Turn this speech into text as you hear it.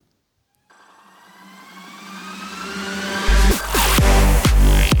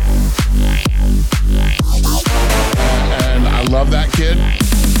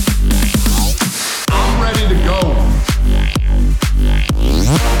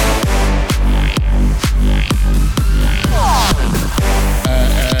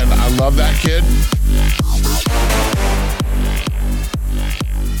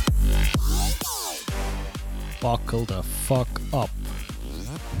buckle the fuck up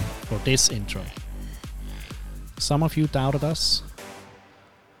for this intro. Some of you doubted us.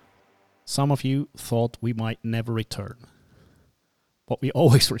 Some of you thought we might never return. But we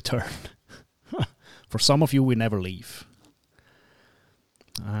always return. For some of you, we never leave.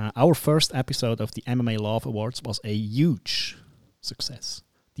 Our first episode of the MMA Love Awards was a huge success.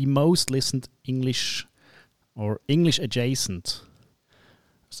 The most listened English or English adjacent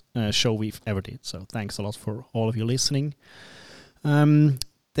show we've ever did. So thanks a lot for all of you listening.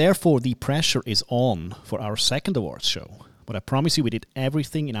 Therefore, the pressure is on for our second awards show. But I promise you we did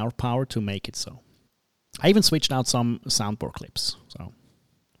everything in our power to make it so. I even switched out some soundboard clips. So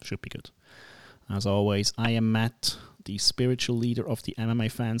should be good. As always, I am Matt, the spiritual leader of the MMA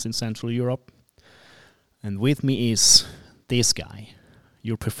fans in Central Europe. And with me is this guy,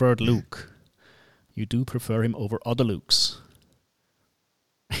 your preferred Luke. You do prefer him over other Lukes.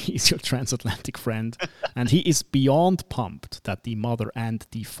 He's your transatlantic friend. And he is beyond pumped that the mother and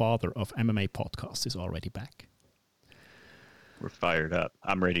the father of MMA podcast is already back. We're fired up.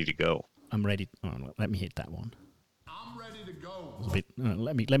 I'm ready to go. I'm ready. Oh, let me hit that one. I'm ready to go.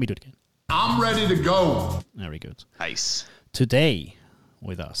 Let me do it again. I'm ready to go. Very good. Nice. Today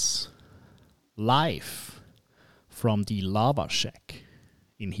with us, live from the Lava Shack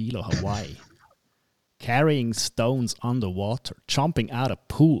in Hilo, Hawaii, carrying stones underwater, jumping out of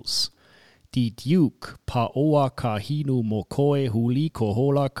pools, the Duke Paoa Kahinu Mokoe Huli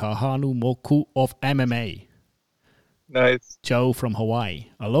Kohola Kahanu Moku of MMA. Nice. Joe from Hawaii.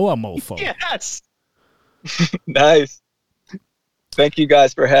 Aloha, mofo. Yes. Nice. Thank you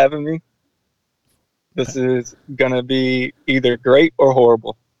guys for having me. This is going to be either great or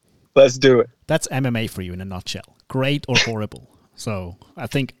horrible. Let's do it. That's MMA for you in a nutshell. Great or horrible. So I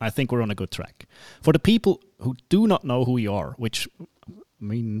think we're on a good track. For the people who do not know who you are, which, I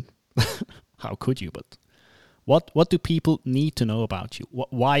mean, how could you? But what do people need to know about you?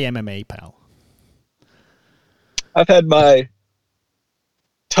 Why MMA, pal? I've had my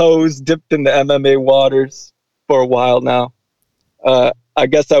toes dipped in the MMA waters for a while now. I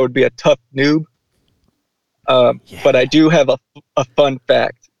guess I would be a tough noob. But I do have a fun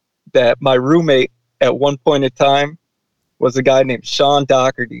fact that my roommate at one point in time was a guy named Sean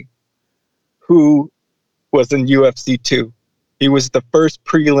Doherty, who was in UFC 2. He was the first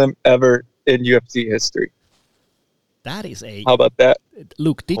prelim ever in UFC history. That is How about that?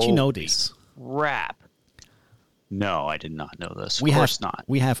 Luke, did you know this? Rap. No, I did not know this. Of We course have- not.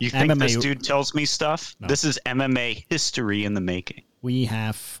 we have You think MMA this dude tells me stuff? No. This is MMA history in the making.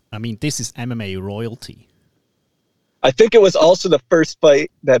 This is MMA royalty. I think it was also the first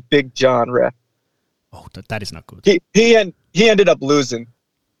fight that Big John ref. Oh, that is not good. He ended up losing.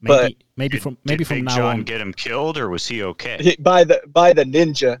 Maybe from Did Big now John on. get him killed, or was he okay? By the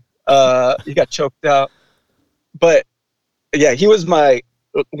ninja. He got choked out. But yeah, he was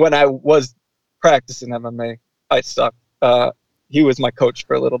when I was practicing MMA, I sucked. He was my coach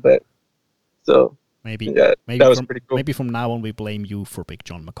for a little bit. So Maybe that was from, pretty cool. Maybe from now on we blame you for Big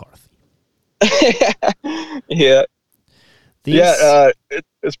John McCarthy. Yeah. This,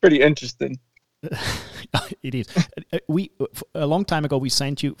 It's pretty interesting. it is. A long time ago we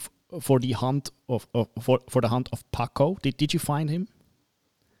sent you for the hunt of Paco. Did you find him?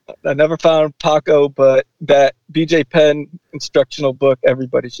 I never found Paco, but that BJ Penn instructional book,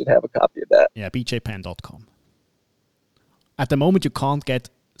 everybody should have a copy of that. Yeah, bjpen.com. At the moment, you can't get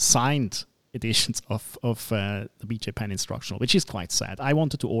signed editions of the BJ Penn instructional, which is quite sad. I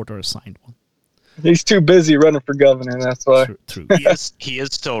wanted to order a signed one. He's too busy running for governor, that's why. True. He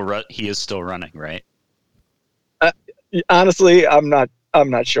is still running, right? Honestly, I'm not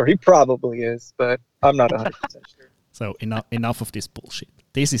sure. He probably is, but I'm not 100% sure. So enough of this bullshit.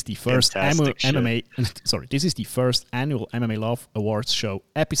 This is the first annual Fantastic MMA. Sorry, this is the first annual MMA Love Awards show,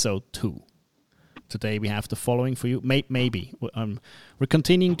 episode 2. Today we have the following for you. Maybe we're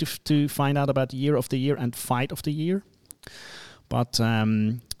continuing to find out about Year of the Year and Fight of the Year, but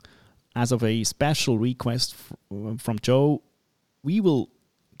as of a special request from Joe, we will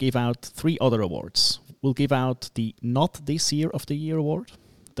give out 3 other awards. We'll give out the Not This Year of the Year award,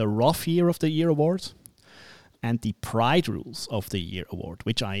 the Rough Year of the Year award, and the Pride Rules of the Year award,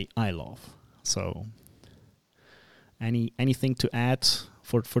 which I love. So, anything to add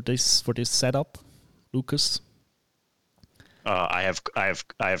for this setup, Lucas? I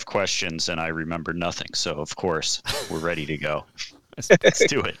have questions, and I remember nothing. So of course we're ready to go. Let's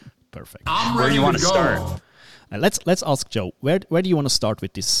do it. Perfect. I'm Where ready do you want to go. start? Let's ask Joe. Where do you want to start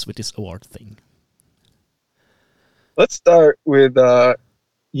with this award thing? Let's start with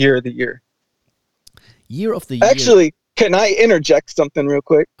Year of the Year. Year of the Year. Actually, can I interject something real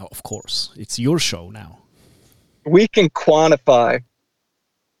quick? Oh, of course. It's your show now. we can quantify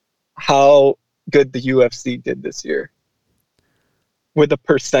how good the UFC did this year with a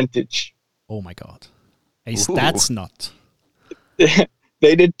percentage. Oh my God. A stats nut.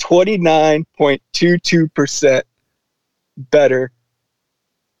 They did 29.22% better.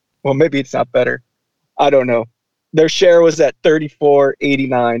 Well, maybe it's not better. I don't know. Their share was at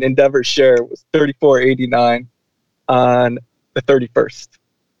 34.89. Endeavor's share was 34.89 on the 31st.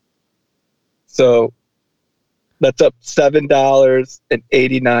 So that's up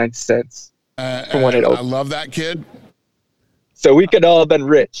 $7.89 from when it opened. I love that kid. So we could all have been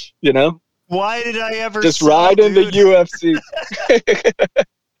rich, you know? Why did I ever just sell, ride in the dude? UFC?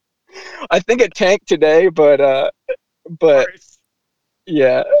 I think it tanked today, but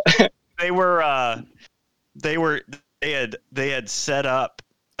yeah. They had set up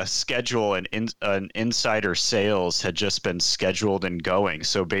a schedule, and an insider sales had just been scheduled and going.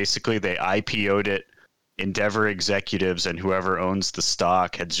 So basically they IPO'd it. Endeavor executives and whoever owns the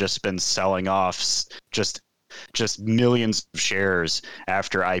stock had just been selling off just millions of shares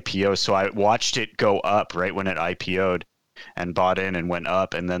after IPO. So I watched it go up right when it IPO'd and bought in and went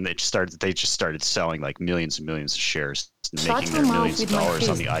up, and then they just started selling like millions and millions of shares, making their millions of dollars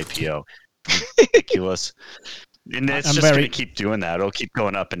on the IPO. Ridiculous. And it's just going to keep doing that. It'll keep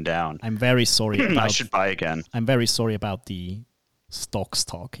going up and down. I'm very sorry about... I should buy again. I'm very sorry about the stocks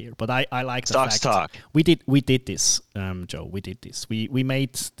talk here, but I like the stocks fact talk. We did this, Joe. We did this. We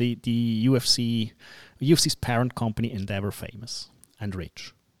made the UFC's parent company Endeavor famous and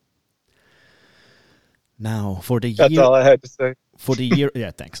rich. Now for the That's year, all I had to say. For the year,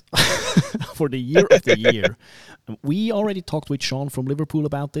 yeah, thanks. For the year of the year, we already talked with Sean from Liverpool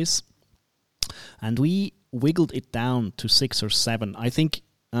about this, and we wiggled it down to 6 or 7. I think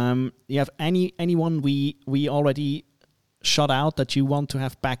you have anyone we already shut out that you want to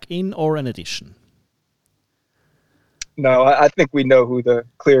have back in, or an addition? No, I think we know who the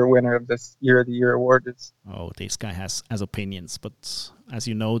clear winner of this Year of the Year award is. Oh, this guy has opinions, but as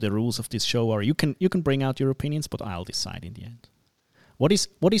you know, the rules of this show are you can bring out your opinions, but I'll decide in the end. What is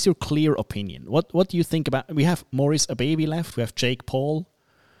your clear opinion? What do you think about? We have Maurice Ababy left. We have Jake Paul,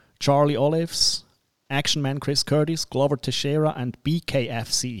 Charlie Olives, Action Man Chris Curtis, Glover Teixeira, and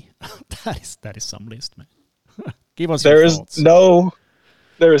BKFC. that is some list, man. Give us your thoughts.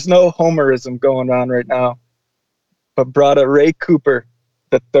 There is no homerism going on right now. But brother Ray Cooper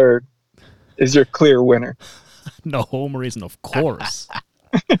III is your clear winner. No homerism, of course.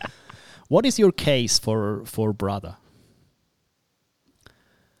 What is your case for brother?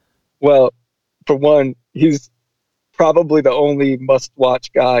 Well, for one, he's probably the only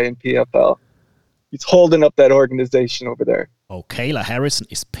must-watch guy in PFL. He's holding up that organization over there. Oh, Kayla Harrison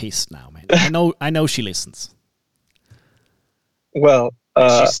is pissed now, man. I know she listens. Well,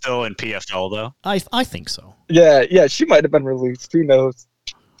 is she still in PFL though? I think so. Yeah, she might have been released. Who knows?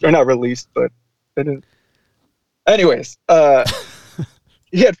 Or not released, but they didn't. Anyways,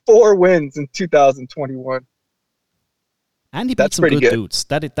 he had 4 wins in 2021. And he beat some good dudes.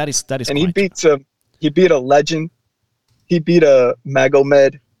 That is. And he beat a legend. He beat a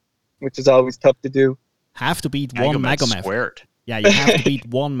Magomed, which is always tough to do. Have to beat one Magomed. Squared. Yeah, you have to beat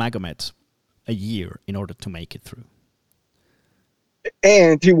one Magomed a year in order to make it through.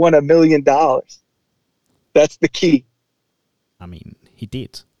 And he won $1 million. That's the key. I mean, he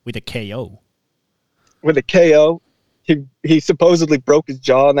did with a KO. With a KO, he supposedly broke his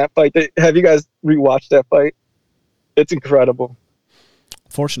jaw in that fight. Have you guys rewatched that fight? It's incredible.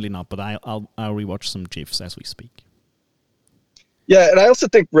 Fortunately not, but I'll rewatch some GIFs as we speak. Yeah, and I also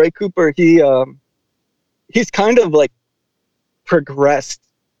think Ray Cooper, he's kind of like progressed.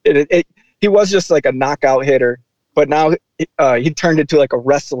 He was just like a knockout hitter, but now he turned into like a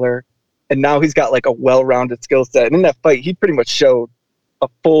wrestler, and now he's got like a well-rounded skill set. And in that fight, he pretty much showed a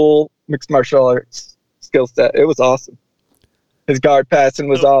full mixed martial arts skill set. It was awesome. His guard passing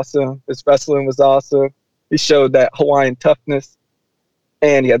was awesome. His wrestling was awesome. He showed that Hawaiian toughness,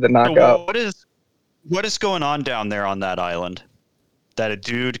 and he had the knockout. What is going on down there on that island that a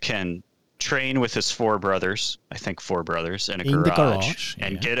dude can train with his 4 brothers, I think 4 brothers, in a garage,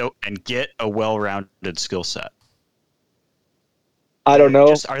 and get a well-rounded skill set? I don't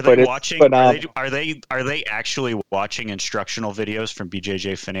know. Are they watching? Are they actually watching instructional videos from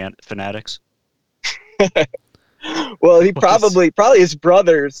BJJ fanatics? Well, he probably his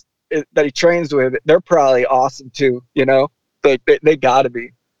brothers that he trains with, they're probably awesome too. You know, they got to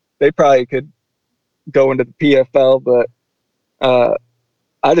be. They probably could go into the PFL, but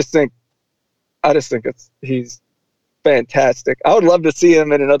I just think he's fantastic. I would love to see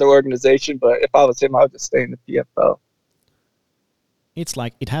him in another organization, but if I was him, I would just stay in the PFL. it's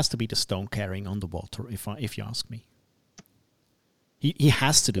like it has to be the stone carrying on the water. If you ask me, he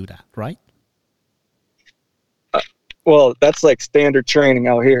has to do that, right? Well, that's like standard training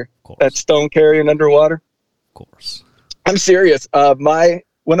out here. Of course. That stone carrying underwater. Of course. I'm serious.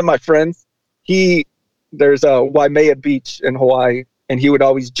 One of my friends, there's a Waimea Beach in Hawaii, and he would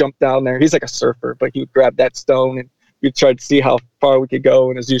always jump down there. He's like a surfer, but he would grab that stone and we'd try to see how far we could go,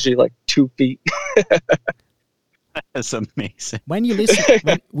 and it's usually like 2 feet. That's amazing. When you listen,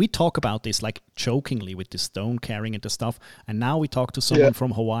 when we talk about this like jokingly with the stone carrying and the stuff, and now we talk to someone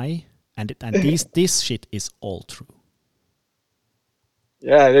from Hawaii, and this shit is all true.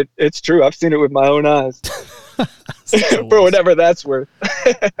 Yeah, it's true. I've seen it with my own eyes. For whatever that's worth.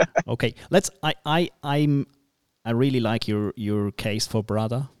 Okay, I really like your case for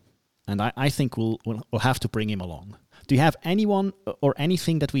Brada, and I think we'll have to bring him along. Do you have anyone or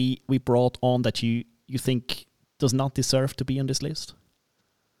anything that we brought on that you think does not deserve to be on this list?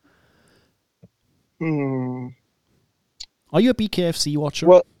 Hmm. Are you a BKFC watcher?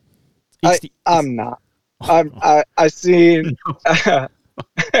 Well, I'm not. I seen.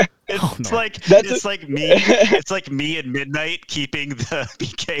 It's like me. It's like me at midnight keeping the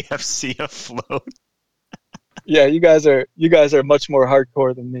BKFC afloat. Yeah, you guys are much more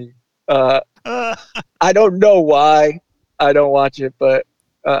hardcore than me. I don't know why I don't watch it, but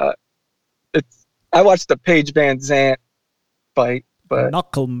I watched the Paige Van Zandt fight, but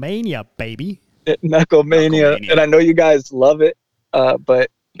Knucklemania, baby. Knucklemania, and I know you guys love it,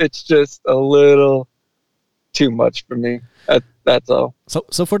 but it's just a little too much for me. That's all.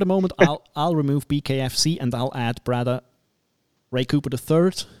 So for the moment, I'll remove BKFC and I'll add Brada, Ray Cooper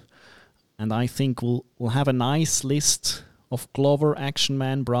III, and I think we'll have a nice list of Glover, Action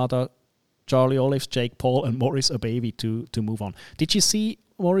Man, Brada, Charlie Olives, Jake Paul, and Morris Abavi to move on. Did you see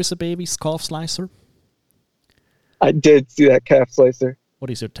Morris Abavi's calf slicer? I did see that calf slicer.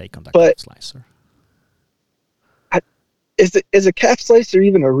 What is your take on that calf slicer? Is a calf slicer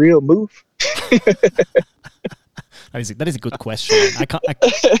even a real move? That is a good question.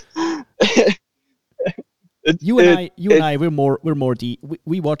 You and I, we're more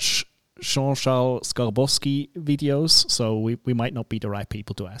we watch Jean-Charles Skarbowski videos, so we might not be the right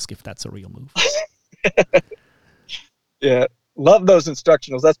people to ask if that's a real move. Yeah, love those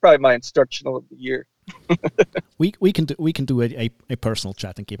instructionals. That's probably my instructional of the year. we can do a personal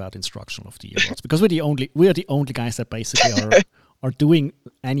chat and give out instructional of the year awards, because we are the only guys that basically are doing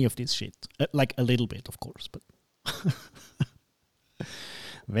any of this shit, like a little bit, of course, but.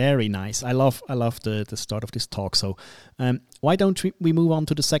 Very nice. I love the start of this talk. So why don't we move on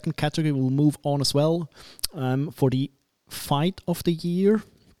to the second category? We'll move on as well for the fight of the year.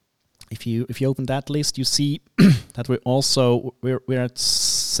 If you open that list, you see that we're at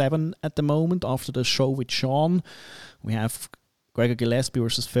 7 at the moment after the show with Sean. We have Gregor Gillespie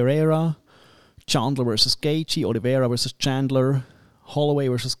versus Ferreira, Chandler versus Gaethje, Oliveira versus Chandler, Holloway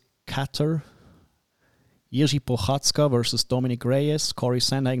versus Kattar, Jiří Procházka versus Dominic Reyes, Corey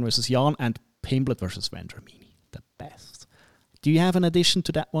Sandhagen versus Jan, and Pimblett versus Vendramini. The best. Do you have an addition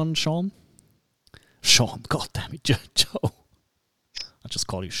to that one, Sean? Sean, goddammit, Joe. I'll just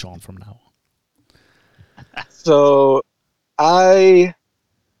call you Sean from now on. So, I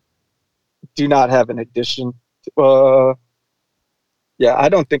do not have an addition. I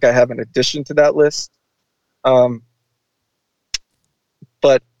don't think I have an addition to that list. But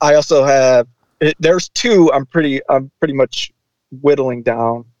I also have. There's 2 I'm pretty much whittling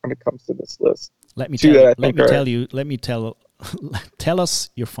down when it comes to this list. Let me tell us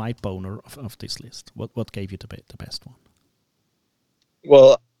your fight boner of this list. What gave you the best one?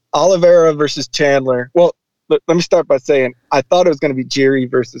 Well, Oliveira versus Chandler. Well, let me start by saying I thought it was going to be Jiří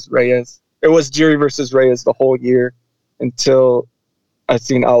versus Reyes. It was Jiří versus Reyes the whole year until I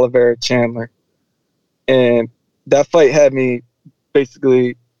seen Oliveira Chandler, and that fight had me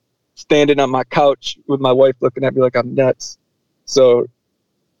basically standing on my couch with my wife looking at me like I'm nuts. So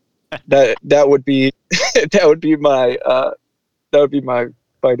that would be my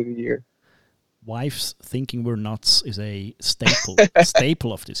fight of the year. Wives thinking we're nuts is a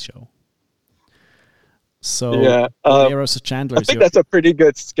staple of this show. So yeah, versus Chandler. I think that's a pretty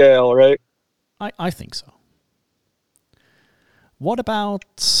good scale, right? I think so. What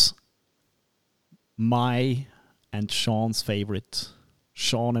about my and Sean's favorite?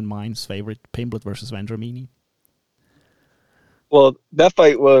 Sean and mine's favorite, Pimblett versus Vendramini. Well, that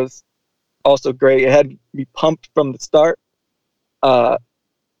fight was also great. It had me pumped from the start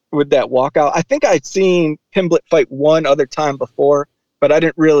with that walkout. I think I'd seen Pimblett fight one other time before, but I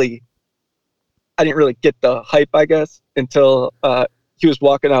didn't really get the hype, I guess, until he was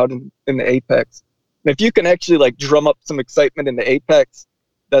walking out in the Apex. if you can actually like drum up some excitement in the apex,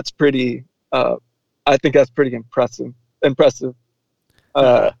 that's pretty. I think that's pretty impressive.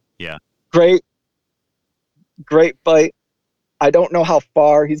 Yeah. Great fight. I don't know how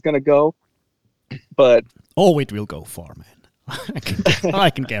far he's gonna go, but it will go far, man. I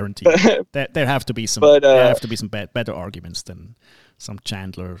can guarantee you. There have to be some. There have to be some better arguments than some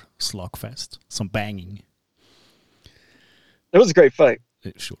Chandler slugfest, some banging. It was a great fight.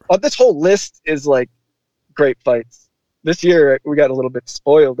 Sure. This whole list is like great fights. This year we got a little bit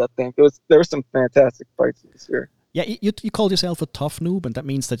spoiled. I think there were some fantastic fights this year. Yeah, you called yourself a tough noob, and that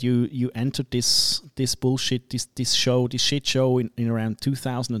means that you entered this bullshit, this shit show in around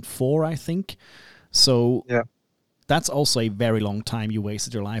 2004, I think. So yeah. That's also a very long time you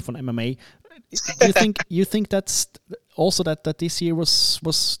wasted your life on MMA. You think that's also that this year was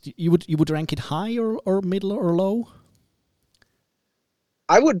you would rank it high or middle or low?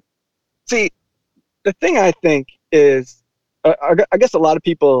 I would see. The thing I think is, I guess a lot of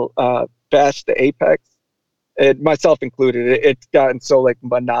people bash the Apex, myself included. It's gotten so like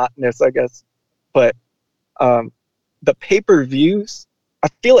monotonous, I guess. But the pay-per-views, I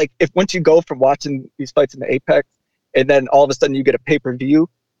feel like if once you go from watching these fights in the Apex, and then all of a sudden you get a pay-per-view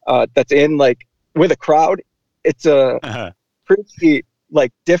that's in like with a crowd, it's a pretty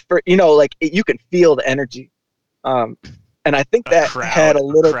like different. Like you can feel the energy. And I think that had a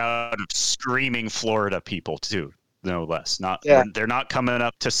crowd of screaming Florida people too, no less. They're not coming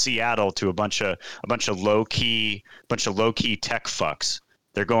up to Seattle to a bunch of low key tech fucks.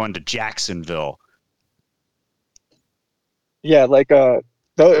 They're going to Jacksonville. Yeah, like the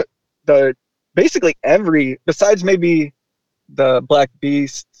basically every, besides maybe the Black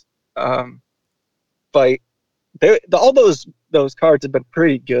Beast fight, all those cards have been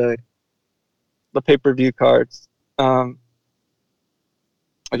pretty good. The pay-per-view cards. There's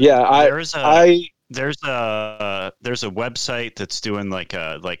a website that's doing like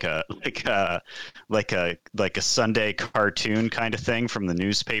a Sunday cartoon kind of thing from the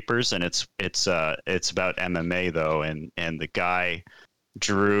newspapers, and it's about MMA though, and the guy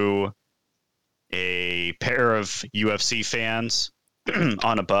drew a pair of UFC fans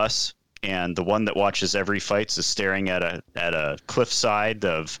on a bus, and the one that watches every fight is staring at a cliffside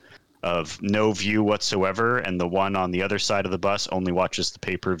of no view whatsoever, and the one on the other side of the bus only watches the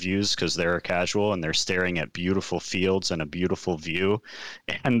pay-per-views because they're casual and they're staring at beautiful fields and a beautiful view.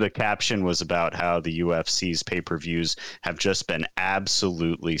 And the caption was about how the UFC's pay-per-views have just been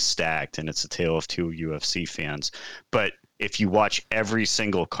absolutely stacked, and it's a tale of two UFC fans. But if you watch every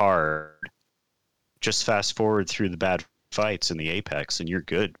single card, just fast forward through the bad fights in the Apex and you're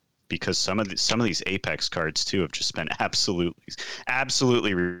good. Because some of these Apex cards too have just been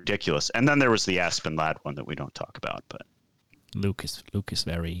absolutely ridiculous. And then there was the Aspen Ladd one that we don't talk about. But Luke is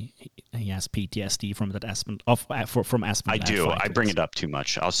he has PTSD from that Aspen from Aspen. I do. Fighters. I bring it up too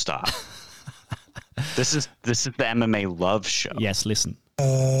much. I'll stop. This is the MMA love show. Yes, listen.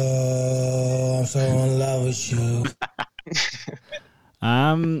 I'm so in love with you.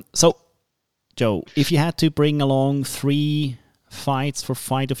 So, Joe, if you had to bring along 3 fights for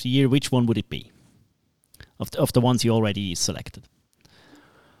fight of the year, which one would it be of the ones you already selected?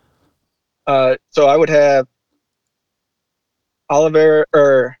 So I would have I would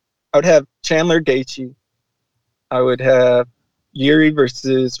have Chandler Gaethje. I would have Yuri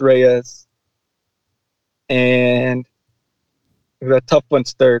versus Reyes, and the tough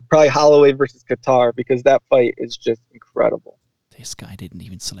one's third, probably Holloway versus Qatar, because that fight is just incredible. This guy didn't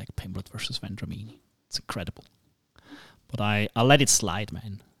even select Pimblett versus Vendramini. It's incredible. But I'll let it slide,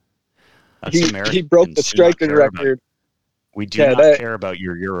 man. He broke the striking record. We do not care about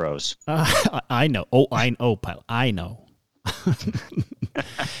your euros. I know. I know, pal. I know.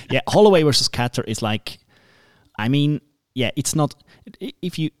 Yeah, Holloway versus Kattar is like, I mean, yeah, it's not.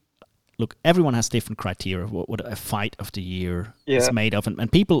 If you look, everyone has different criteria what a fight of the year is made of,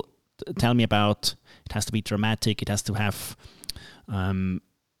 and people tell me about it has to be dramatic, it has to have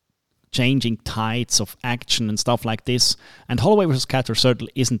changing tides of action and stuff like this. And Holloway versus Kattar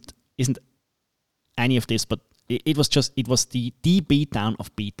certainly isn't any of this, but it was the beatdown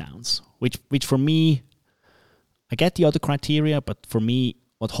of beatdowns, which for me, I get the other criteria, but for me,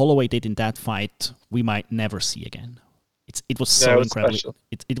 what Holloway did in that fight, we might never see again. It was so incredible.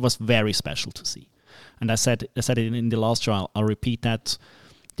 It was very special to see. And I said it in the last show. I'll repeat that.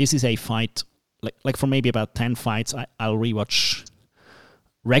 This is a fight like for maybe about 10 fights. I'll rewatch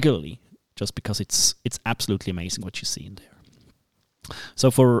regularly, just because it's absolutely amazing what you see in there.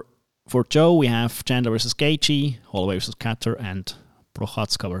 So for Joe, we have Chandler versus Gaethje, Holloway versus Kattar, and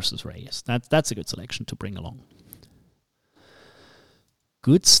Prochazka versus Reyes. That's a good selection to bring along.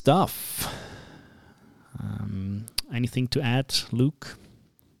 Good stuff. Anything to add, Luke?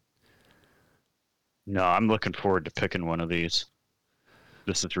 No, I'm looking forward to picking one of these.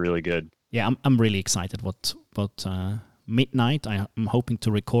 This is really good. Yeah, I'm really excited. What midnight? I'm hoping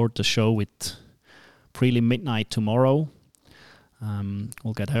to record the show with Prelim midnight tomorrow.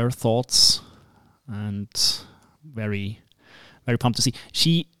 We'll get her thoughts, and very, very pumped to see.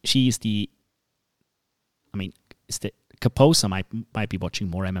 She is the. I mean, it's the Kaposa might be watching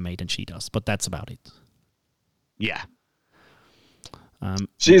more MMA than she does, but that's about it. Yeah.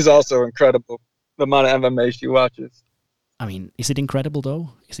 She's also incredible. The amount of MMA she watches. I mean, is it incredible though?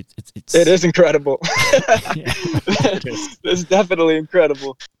 Is it? It is incredible. Yeah. It's definitely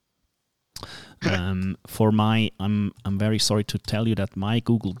incredible. I'm very sorry to tell you that my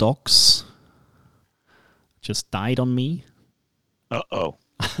Google Docs just died on me. Uh-oh.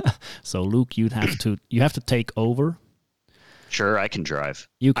 So Luke, you have to take over. Sure, I can drive.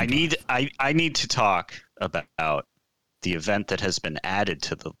 You can I need to talk about the event that has been added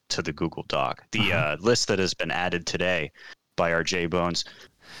to the Google Doc. The list that has been added today by our J Bones.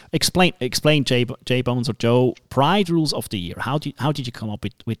 Explain J Bones or Joe, Pride Rules of the Year. How did you come up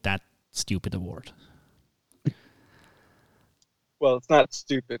with that stupid award? Well, it's not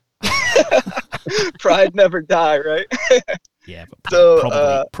stupid. Pride never die, right? Yeah, but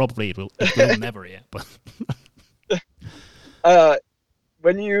So, probably it will never. Yeah, but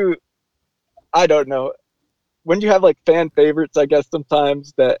I don't know, when you have like fan favorites, I guess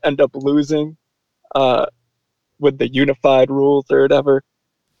sometimes that end up losing, with the unified rules or whatever,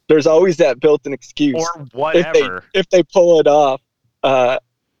 there's always that built-in excuse. Or whatever. If they pull it off,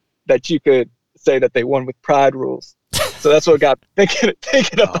 that you could say that they won with Pride rules. So that's what got thinking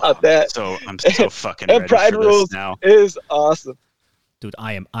about that. So I'm so fucking And ready Pride for rules this now. is awesome. dude,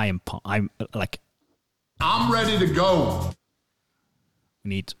 I'm like I'm ready to go. we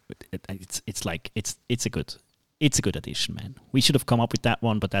need. It's like it's a good addition, man. We should have come up with that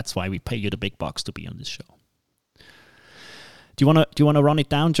one, but that's why we pay you the big bucks to be on this show. Do you wanna run it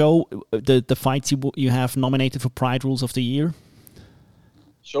down, Joe? The fights you have nominated for Pride Rules of the Year.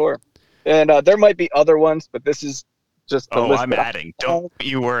 Sure. And there might be other ones, but this is just the list. I'm adding. Don't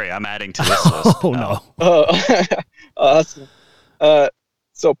you worry. I'm adding to this list. Oh no. Oh, awesome.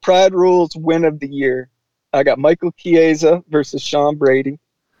 So Pride Rules win of the year. I got Michael Chiesa versus Sean Brady.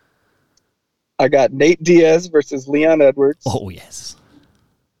 I got Nate Diaz versus Leon Edwards. Oh yes.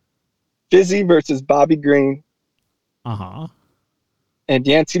 Fizzy versus Bobby Green. Uh-huh. And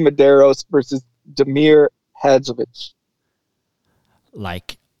Yancy Medeiros versus Damir Hadzovic.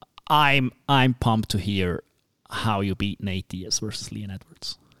 Like I'm pumped to hear how you beat Nate Diaz versus Leon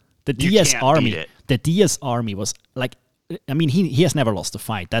Edwards. The You Diaz can't army. beat it. The Diaz army was like, I mean, he has never lost a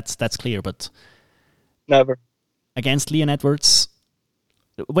fight. That's clear. But Never. against Leon Edwards,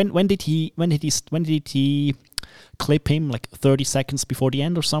 when did he clip him, like 30 seconds before the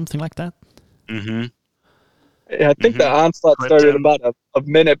end or something like that? Mm-hmm. I think the onslaught Clipped started him. about a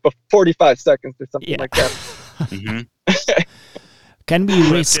minute, but 45 seconds or something Yeah. like that. Mm-hmm. Can we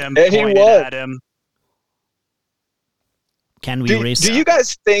Clipped risk? him, And he pointed won. at him. Can we Do risk? you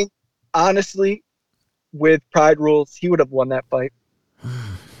guys think, honestly, with Pride Rules, he would have won that fight?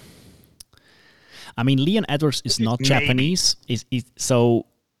 I mean, Leon Edwards is not Maybe. Japanese. Is so?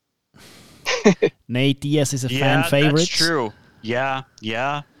 Nate Diaz is a fan favorite. That's true. Yeah.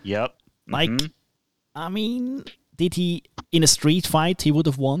 Yep. Like, Mhm. I mean, did he in a street fight? He would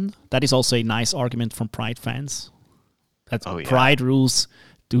have won. That is also a nice argument from Pride fans. That Oh, yeah. Pride rules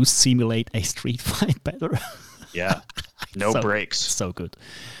do simulate a street fight better. Yeah. No So- breaks. So good.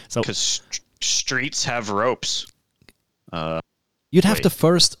 So Because streets have ropes. you'd have wait.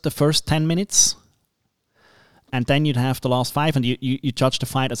 the first 10 minutes, and then you'd have the last 5, and you judge the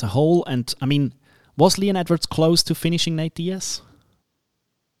fight as a whole. And I mean, was Leon Edwards close to finishing Nate Diaz?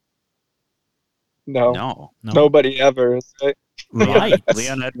 No. No. No. Nobody ever is. Right? Right.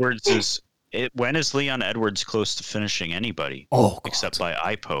 Leon Edwards is. When is Leon Edwards close to finishing anybody? Oh, God. Except by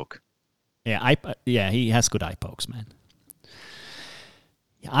eye poke. Yeah, he has good eye pokes, man.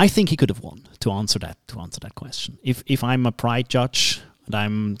 Yeah, I think he could have won to answer that question. If I'm a Pride judge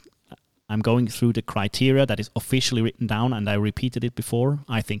and I'm going through the criteria that is officially written down, and I repeated it before,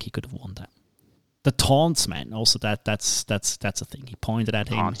 I think he could have won that. The taunts, man, also that's a thing. He pointed at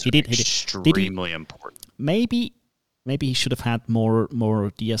him. Taunts He are did. extremely important. Maybe he should have had more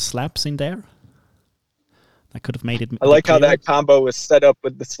Diaz slaps in there. That could have made it. I like how clearer. that combo was set up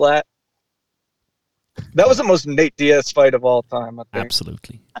with the slat. That was the most Nate Diaz fight of all time, I think.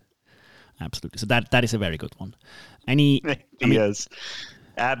 Absolutely. So that is a very good one. Any He is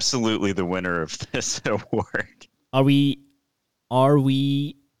absolutely the winner of this award. are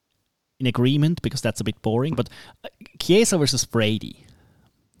we in agreement because that's a bit boring. But Chiesa versus Brady.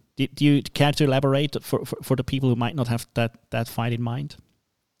 Do you care to elaborate for the people who might not have that fight in mind?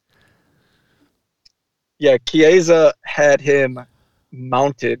 Yeah, Chiesa had him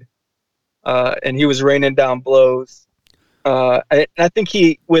mounted, and he was raining down blows. I think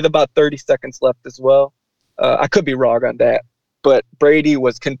he, with about 30 seconds left as well. I could be wrong on that, but Brady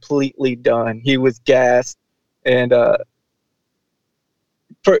was completely done. He was gassed, and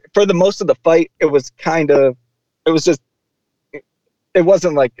for the most of the fight, it was just. It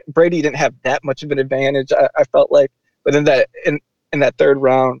wasn't like Brady didn't have that much of an advantage. I felt like, but in that third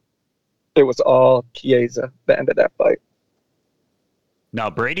round, it was all Chiesa. The end of that fight.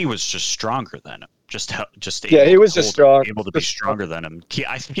 No, Brady was just stronger than him. Just he was just strong, able to be stronger than him.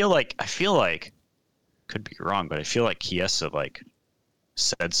 I feel like, could be wrong, but I feel like Chiesa like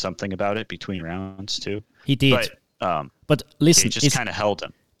said something about it between rounds too. He did, but listen, he just kind of held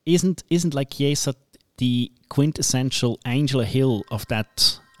him. Isn't like Chiesa the quintessential Angela Hill of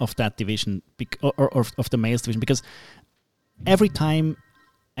that division, or of the males division? Because every time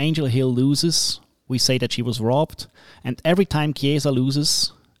Angela Hill loses, we say that she was robbed, and every time Chiesa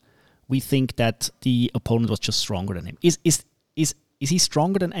loses, we think that the opponent was just stronger than him. Is he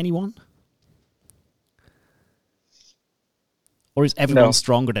stronger than anyone, or is everyone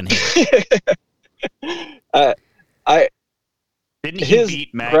stronger than him? Didn't he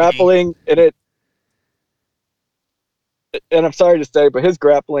beat Magny? Grappling in it? And I'm sorry to say, but his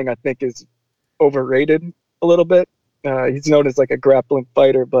grappling, I think, is overrated a little bit. He's known as like a grappling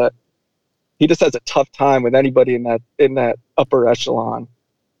fighter, but he just has a tough time with anybody in that upper echelon.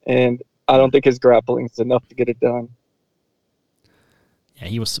 And I don't think his grappling is enough to get it done. Yeah,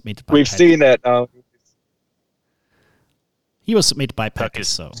 he was submitted by We've seen that. He was submitted by Pekka,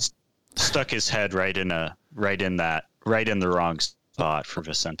 so stuck his head right in the wrong spot for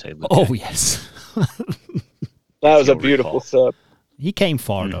Vicente Luque. Oh yes. That was a beautiful sub. He came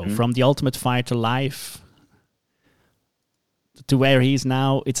far, though, from the Ultimate Fighter live to where he is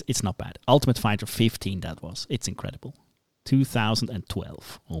now. It's not bad. Ultimate Fighter 15, that was. It's incredible.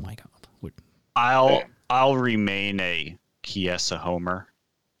 2012. Oh my God. I'll remain a Chiesa homer,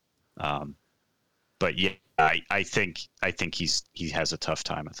 but yeah, I think he has a tough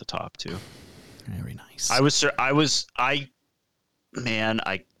time at the top too. Very nice. I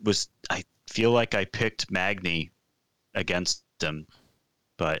feel like I picked Magny against him,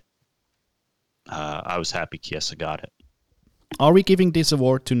 but I was happy Chiesa got it. Are we giving this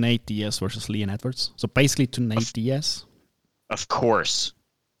award to Nate Diaz versus Leon Edwards? So basically to Nate Diaz? Of course.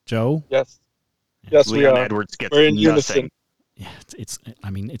 Joe? Yes. Yes, Leon we are. Edwards gets We're in nothing. unison. Yeah,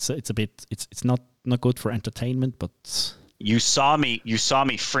 it's a bit it's not good for entertainment, but You saw me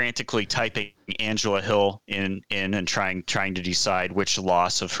frantically typing Angela Hill in and trying to decide which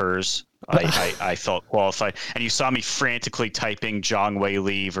loss of hers I felt qualified, and you saw me frantically typing Zhang Wei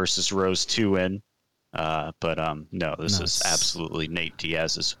Li versus Rose Tu in, but no, this is absolutely Nate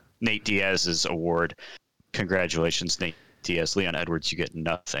Diaz's award. Congratulations, Nate Diaz. Leon Edwards, you get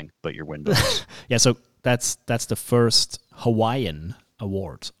nothing but your win bonus. Yeah, so that's the first Hawaiian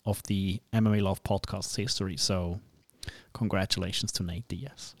award of the MMA Love podcast history. So congratulations to Nate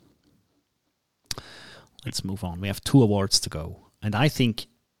Diaz. Let's move on. We have 2 awards to go, and I think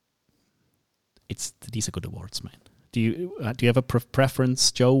these are good awards, man. Do you have a preference,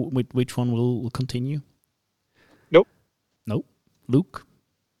 Joe, with which one will continue? Nope. Luke?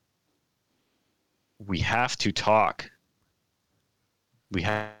 We have to talk. We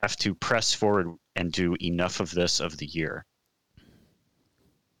have to press forward and do enough of this of the year.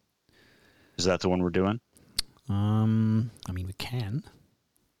 Is that the one we're doing? I mean, we can.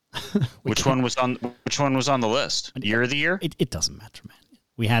 Which one was on the list? Year of the year? It doesn't matter, man.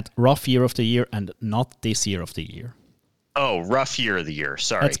 We had rough year of the year and not this year of the year. Oh, rough year of the year.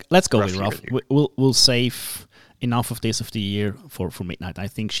 Sorry. Let's go with rough. We'll save enough of this of the year for Midnight. I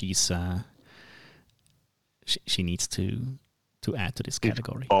think she's she needs to add to this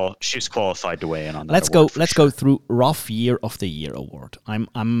category. Well, she's qualified to weigh in on that. Let's go through rough year of the year award.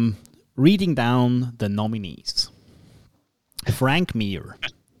 I'm reading down the nominees. Frank Mir.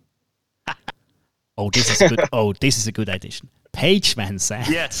 Oh, this is good. Oh, this is a good addition. Paige Van Zandt.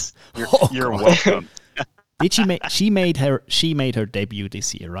 Yes, you're welcome. Did she made her debut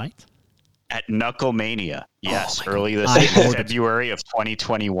this year, right? At Knucklemania. Yes, early God. this February of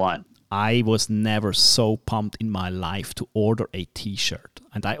 2021. I was never so pumped in my life to order a T-shirt,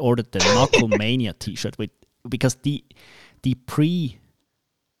 and I ordered the Knucklemania T-shirt because the pre-fight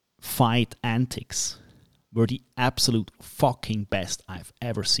antics were the absolute fucking best I've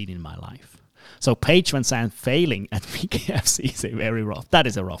ever seen in my life. So Paige Van Zandt failing at BKFC is a very rough. That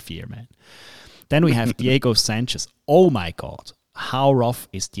is a rough year, man. Then we have Diego Sanchez. Oh my God, how rough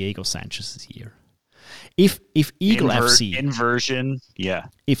is Diego Sanchez's year? If Eagle FC inversion, yeah.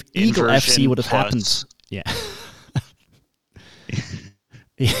 If Eagle Inversion FC would have plus- happened, yeah.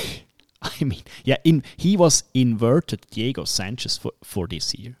 I mean, yeah, he was inverted Diego Sanchez for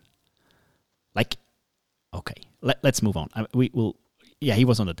this year. Like, okay, let's move on. We will. Yeah, he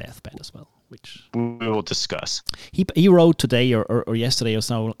was on the deathbed as well, which we will discuss. He wrote today or yesterday or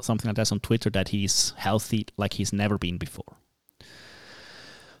so, something like that on Twitter, that he's healthy like he's never been before.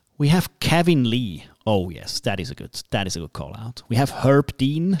 We have Kevin Lee. Oh yes, that is a good call out. We have Herb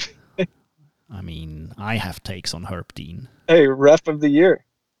Dean. I mean, I have takes on Herb Dean. Hey, ref of the year.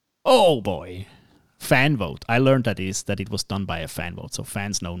 Oh boy, fan vote. I learned that it was done by a fan vote, so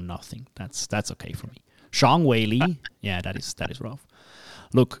fans know nothing. That's okay for me. Shang Wei Li, yeah, that is rough.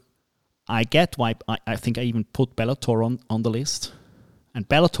 Look, I get why. I think I even put Bellator on the list, and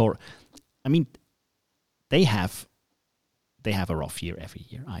Bellator. I mean, they have a rough year every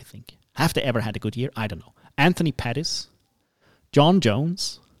year. I think. Have they ever had a good year? I don't know. Anthony Pettis, John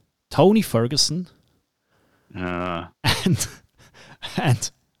Jones, Tony Ferguson, and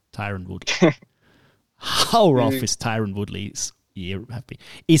Tyron Woodley. How rough is Tyron Woodley's year have been?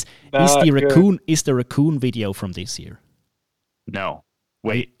 Is the raccoon video from this year? No.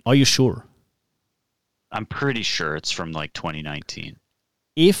 Wait. Are you sure? I'm pretty sure it's from like 2019.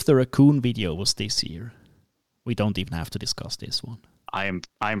 If the raccoon video was this year, we don't even have to discuss this one. I'm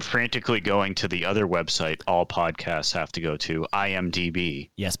frantically going to the other website all podcasts have to go to,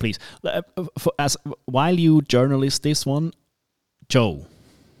 IMDb. Yes, please. While you journalist this one, Joe,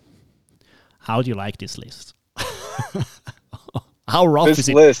 how do you like this list? How rough is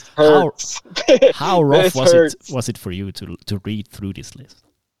it? This list hurts. How rough was it for you to read through this list?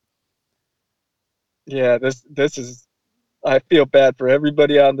 Yeah, this is. I feel bad for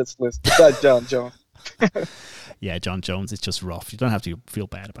everybody on this list besides John Jones. Yeah, John Jones is just rough. You don't have to feel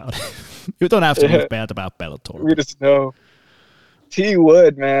bad about it. You don't have to feel bad about Bellator. We just know. T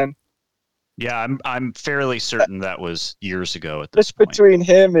Wood, man. Yeah, I'm fairly certain that was years ago at this point. Between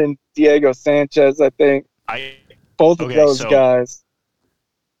him and Diego Sanchez, I think. Both of those guys.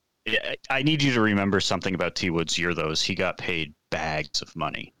 I need you to remember something about T Wood's year, though, is he got paid bags of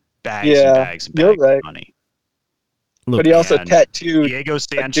money. Bags and bags of money. Look, but he also tattooed Diego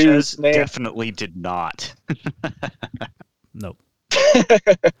Sanchez definitely did not. No.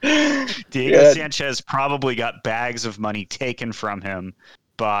 Diego Sanchez probably got bags of money taken from him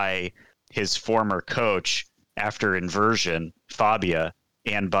by his former coach after inversion, Fabia,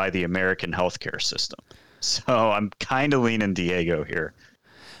 and by the American healthcare system. So I'm kind of leaning Diego here.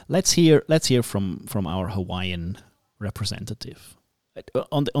 Let's hear from our Hawaiian representative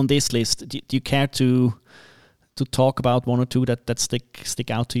on this list. Do you care to talk about one or two that stick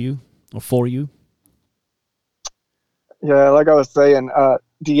out to you or for you? Yeah, like I was saying,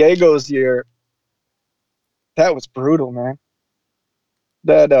 Diego's year, that was brutal, man.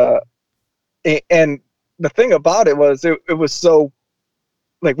 That and the thing about it was it was so,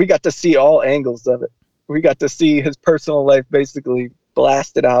 like, we got to see all angles of it. We got to see his personal life basically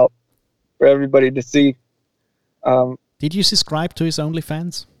blasted out for everybody to see. Did you subscribe to his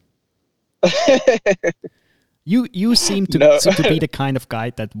OnlyFans? You seem to be the kind of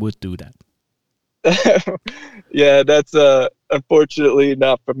guy that would do that. Yeah, that's unfortunately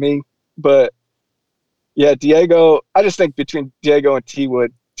not for me. But yeah, Diego, I just think between Diego and T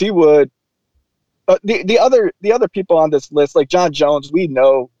Wood, the other people on this list, like John Jones, we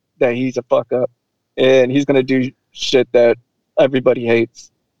know that he's a fuck up and he's gonna do shit that everybody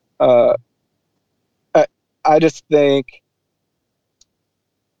hates. I just think,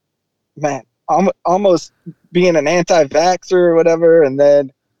 man, I'm almost being an anti-vaxxer or whatever, and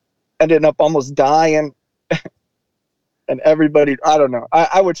then ended up almost dying. And everybody, I don't know.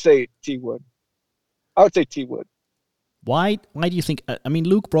 I would say T Wood. I would say T Wood. Why do you think? I mean,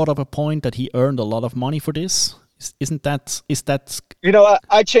 Luke brought up a point that he earned a lot of money for this. Is that? You know,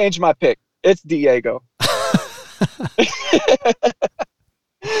 I changed my pick. It's Diego.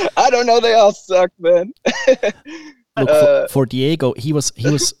 I don't know. They all suck, man. Look, for Diego, he was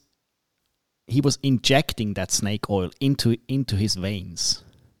injecting that snake oil into his veins.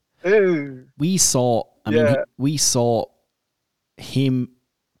 We saw. We saw him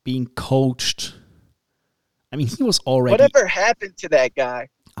being coached. I mean, he was already. Whatever happened to that guy?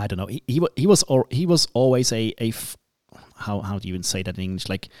 I don't know. He was always a how do you even say that in English?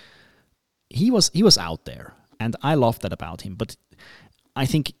 Like he was out there, and I loved that about him. But I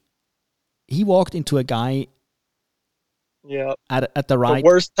think he walked into a guy Yeah. at the The right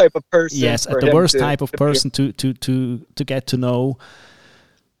worst type of person. yes, for at the him worst to- type of to be- person to get to know.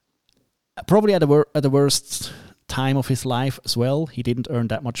 Probably at the worst time of his life as well. He didn't earn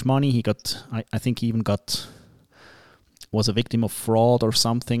that much money. He got, I think, he even was a victim of fraud or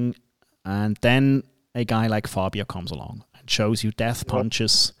something. And then a guy like Fabio comes along and shows you death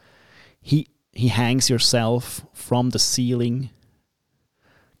punches. He hangs yourself from the ceiling,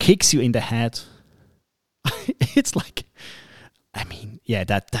 kicks you in the head. It's like, I mean, yeah,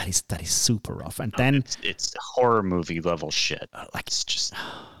 that is super rough. And then It's horror movie level shit. like It's just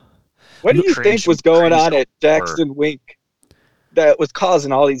What do you Cringe- think was going on cringe at Jackson Wink that was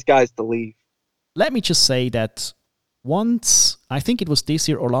causing all these guys to leave? let me just say that once, I think it was this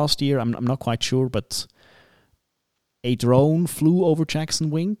year or last year, I'm not quite sure, but a drone flew over Jackson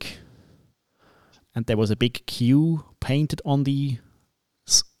Wink, and there was a big Q painted on the,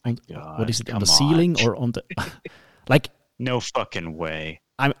 God, what is it, on the come ceiling on. or on the, like, no fucking way.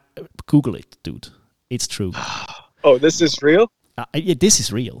 Google it, dude. It's true. Oh, this is real? Yeah, this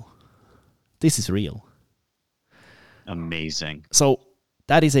is real. This is real. Amazing. So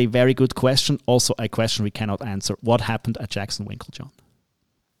that is a very good question. Also a question we cannot answer. What happened at Jackson Winklejohn?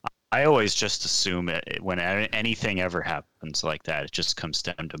 I always just assume when anything ever happens like that, it just comes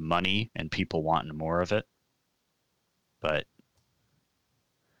down to money and people wanting more of it. But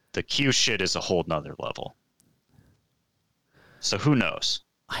the Q shit is a whole nother level. So who knows?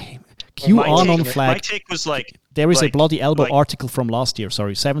 Q My on take- flag. My take was like, There is a like- bloody elbow like- article from last year,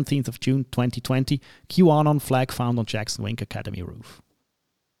 17th of June 2020. QAnon flag found on Jackson Wink Academy roof.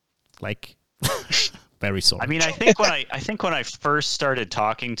 Like, very sorry. I mean, I think when I first started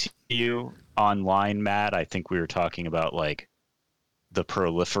talking to you online, Matt, I think we were talking about like the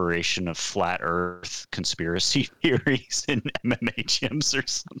proliferation of flat Earth conspiracy theories in MMA gyms or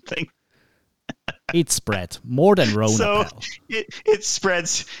something. it spread more than Rona. So pal. it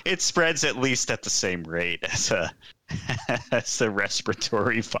spreads at least at the same rate as a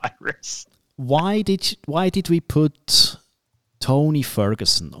respiratory virus. Why did we put Tony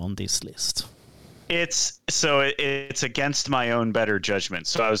Ferguson on this list? It's against my own better judgment.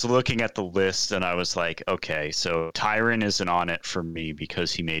 So I was looking at the list and I was like, okay, so Tyron isn't on it for me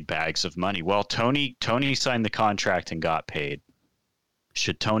because he made bags of money. Well, Tony signed the contract and got paid.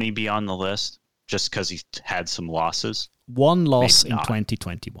 Should Tony be on the list just because he had some losses? One loss Maybe in not.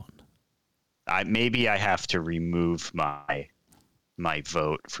 2021. Maybe I have to remove my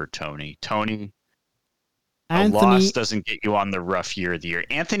vote for Tony. Tony, a loss Anthony doesn't get you on the rough year of the year.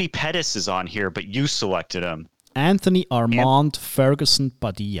 Anthony Pettis is on here, but you selected him. Armand Ferguson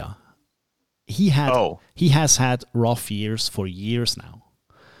Padilla. He has had rough years for years now.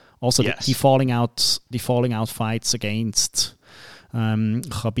 Also, Yes. the falling out fights against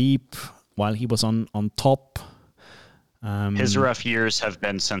Khabib while he was on top. His rough years have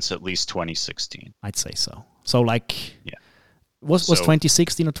been since at least 2016. I'd say so. So like, Yeah. Was So-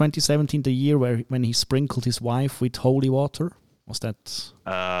 2016 or 2017 the year when he sprinkled his wife with holy water? Was that?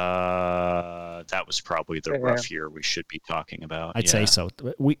 That was probably the rough year we should be talking about. I'd say so.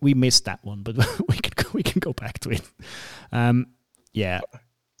 We missed that one, but we can go back to it. Yeah,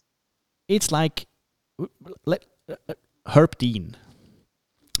 it's like Herb Dean.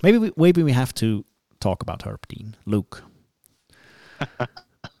 Maybe we have to talk about Herb Dean, Luke.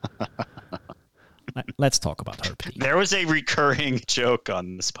 Let's talk about Herb Dean. There was a recurring joke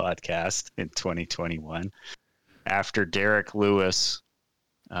on this podcast in 2021 after Derek Lewis,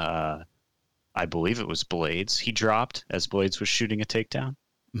 I believe it was Blades, he dropped as Blades was shooting a takedown.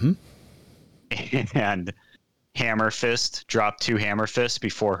 Mhm. And Hammer Fist dropped 2 Hammer Fists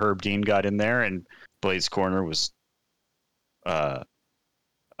before Herb Dean got in there, and Blades' corner was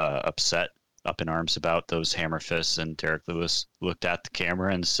upset, up in arms about those Hammer Fists, and Derek Lewis looked at the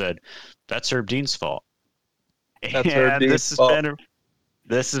camera and said, "That's Herb Dean's fault." That's Herb Dean's fault.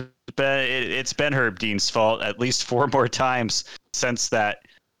 It's been Herb Dean's fault at least 4 more times since that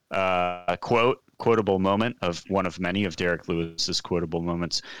quotable moment of one of many of Derek Lewis's quotable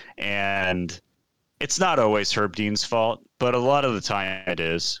moments. And it's not always Herb Dean's fault, but a lot of the time it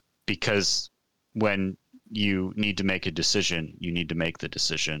is, because when you need to make a decision, you need to make the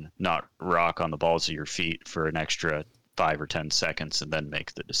decision, not rock on the balls of your feet for an extra 5 or 10 seconds and then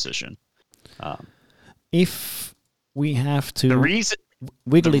make the decision. If we have to The reason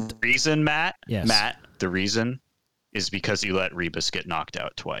wiggle it, Matt, Yes. the reason is because you let Rebus get knocked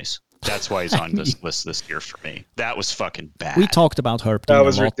out twice. That's why he's on this list this year for me. That was fucking bad. we talked about Herb Dean That a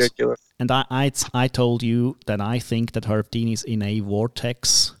was lot. ridiculous. And I told you that I think that Herb Dean is in a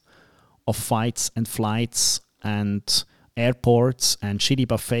vortex of fights and flights and airports and shitty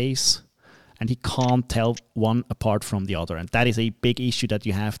buffets and he can't tell one apart from the other. And that is a big issue, that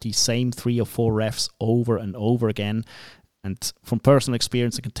you have the same 3 or 4 refs over and over again. And from personal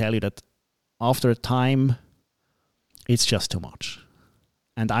experience, I can tell you that after a time, it's just too much.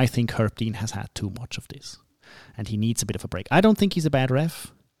 And I think Herb Dean has had too much of this. And he needs a bit of a break. I don't think he's a bad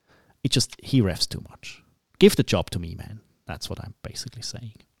ref. It's just he refs too much. Give the job to me, man. That's what I'm basically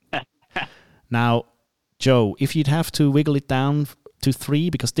saying. Now, Joe, if you'd have to wiggle it down to 3,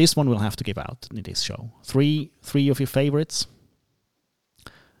 because this one we'll have to give out in this show. 3 of your favorites?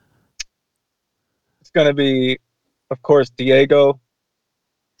 It's going to be, of course, Diego.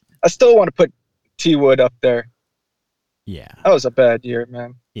 I still want to put T. Wood up there. Yeah. That was a bad year,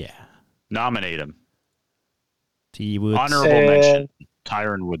 man. Yeah. Nominate him. T. Wood. Honorable mention.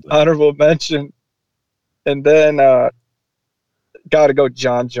 Tyron Woodley. Honorable mention. And then got to go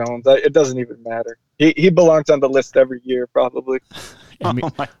John Jones. It doesn't even matter. He belongs on the list every year, probably. I mean,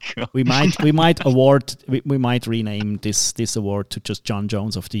 oh my God. we might rename this award to just John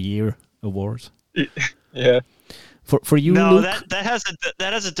Jones of the Year award. Yeah. For you, no, Luke? that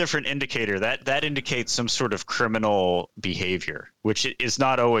has a different indicator. That indicates some sort of criminal behavior, which is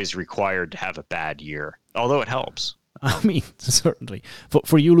not always required to have a bad year, although it helps. I mean, certainly.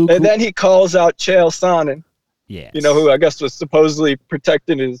 For you, Luke. And then he calls out Chael Sonnen. Yes. You know, who I guess was supposedly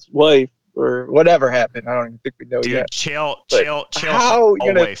protecting his wife or whatever happened. I don't even think we know Dude, yet. Chael how you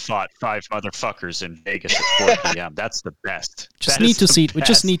always fought 5 motherfuckers in Vegas at 4 p.m. That's the best. We That need is to the see. We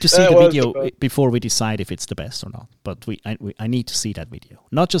just best. need to see That the was video the best. before we decide if it's the best or not. But I need to see that video,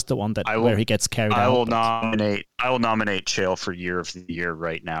 not just the one where he gets carried I out. will nominate Chael for Year of the Year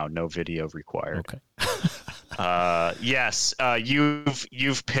right now. No video required. Okay. Yes,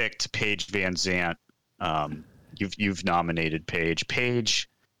 you've picked Paige Van Zandt. You've nominated Paige.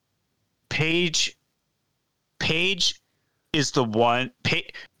 Paige is the one.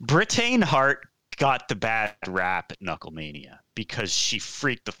 Brittany Hart got the bad rap at Knucklemania because she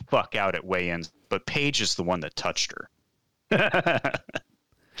freaked the fuck out at weigh-ins, but Paige is the one that touched her.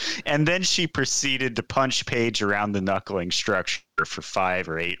 And then she proceeded to punch Paige around the knuckling structure for 5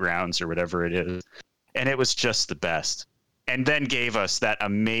 or 8 rounds or whatever it is. And it was just the best. And then gave us that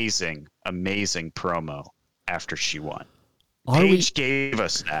amazing, amazing promo after she won. Paige gave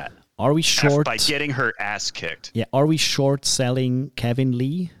us that. Are we short by getting her ass kicked? Yeah. Are we short selling Kevin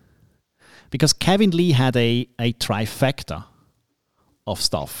Lee? Because Kevin Lee had a trifecta of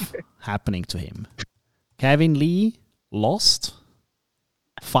stuff happening to him. Kevin Lee lost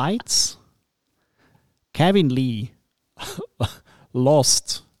fights. Kevin Lee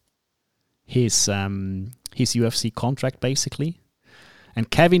lost his UFC contract basically,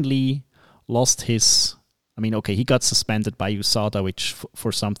 and Kevin Lee lost his. I mean, okay, he got suspended by USADA, which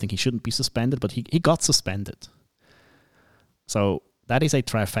for something he shouldn't be suspended, but he got suspended. So that is a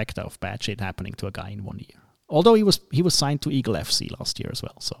trifecta of bad shit happening to a guy in 1 year. Although he was signed to Eagle FC last year as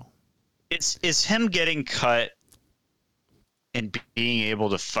well. So is him getting cut and being able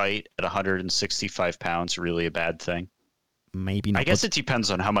to fight at 165 pounds really a bad thing? Maybe not. I guess it depends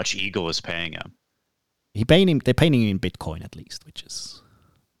on how much Eagle is paying him. They're paying him in Bitcoin at least, which is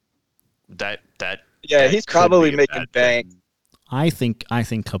that. Yeah, that he's could probably be a making bad bank. thing. I think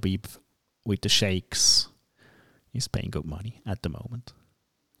Khabib with the shakes is paying good money at the moment.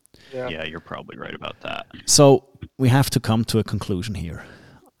 Yeah, you're probably right about that. So we have to come to a conclusion here.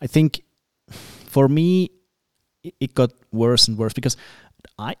 I think for me, it got worse and worse because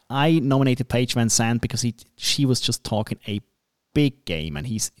I nominated Paige Van Zandt because she was just talking a big game, and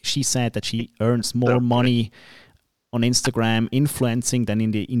she said that she earns more money on Instagram influencing than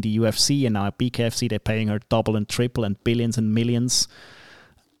in the UFC, and now at BKFC they're paying her double and triple and billions and millions.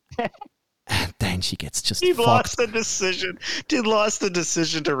 And then she gets just fucked. Lost the decision. Dude lost the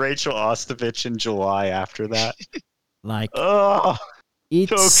decision to Rachel Ostovich in July after that. Like, oh,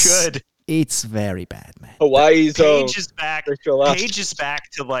 it's so good. It's very bad, man. Hawaii's Paige is back. Rachel Ostovich. Paige is back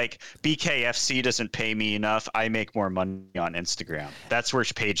to like BKFC doesn't pay me enough. I make more money on Instagram. That's where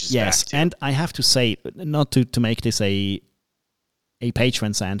Paige is Yes, back to. and I have to say, not to make this a Paige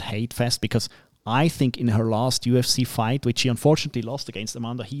Van Zandt hate fest, because I think in her last UFC fight, which she unfortunately lost against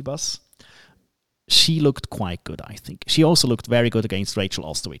Amanda Ribas, she looked quite good, I think. She also looked very good against Rachel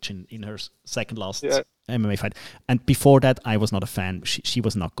Ostovich in her second last MMA fight. And before that, I was not a fan. She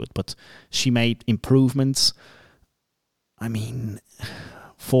was not good, but she made improvements. I mean,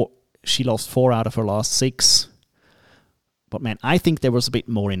 she lost 4 out of her last 6. But man, I think there was a bit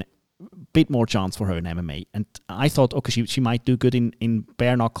more chance for her in MMA. And I thought, okay, she might do good in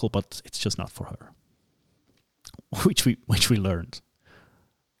bare knuckle, but it's just not for her. Which we learned.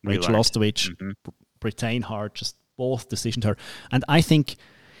 Rachel Ostovich, Britain Hart, just both decisioned her. And I think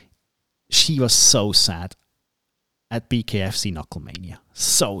she was so sad at BKFC Knucklemania.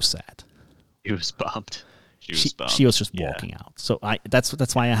 So sad. She was bummed. She was just walking out. So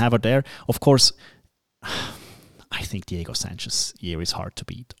that's why I have her there. Of course, I think Diego Sanchez's year is hard to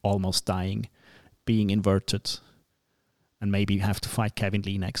beat. Almost dying, being inverted, and maybe have to fight Kevin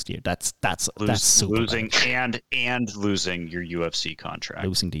Lee next year. That's super losing bad. and losing your UFC contract.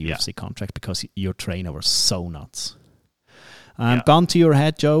 Losing the UFC contract because your trainer was so nuts. Gun to your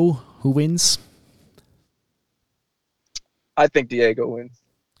head, Joe. Who wins? I think Diego wins.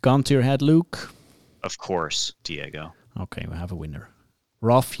 Gun to your head, Luke. Of course, Diego. Okay, we have a winner.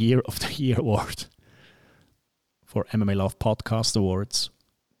 Rough Year of the Year award for MMA Love Podcast Awards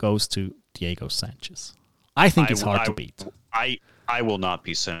goes to Diego Sanchez. I think it's hard to beat. I will not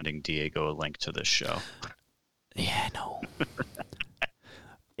be sending Diego a link to this show. Yeah, no.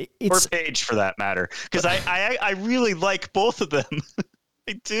 Or Paige, for that matter, because I really like both of them.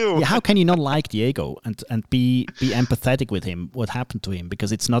 I do. Yeah, how can you not like Diego and be empathetic with him? What happened to him?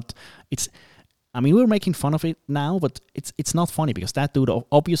 Because it's not. I mean, we're making fun of it now, but it's not funny because that dude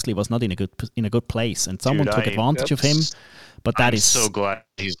obviously was not in a good place, and someone took advantage of him. But I'm so glad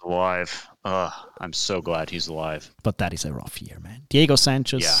he's alive. I'm so glad he's alive. But that is a rough year, man. Diego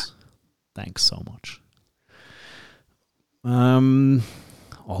Sanchez. Yeah. Thanks so much.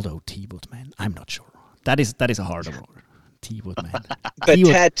 Although T-Wood, man, I'm not sure. That is a hard award. T-Wood, man.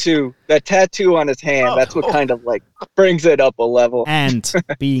 That tattoo on his hand, that's what kind of like brings it up a level. And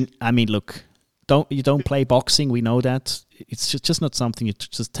look, you don't play boxing, we know that. It's just not something you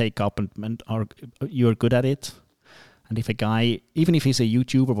just take up and you're good at it. And if a guy, even if he's a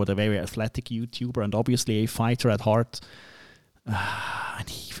YouTuber, but a very athletic YouTuber and obviously a fighter at heart, and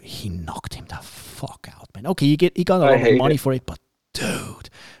he knocked him the fuck out, man. Okay, he got a lot of money for it, but dude,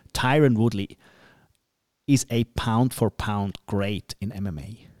 Tyron Woodley is a pound for pound great in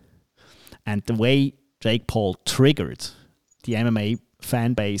MMA. And the way Jake Paul triggered the MMA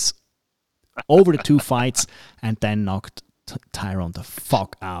fan base over the two fights and then knocked Tyron the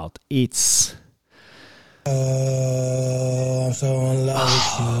fuck out. It's... I'm so in love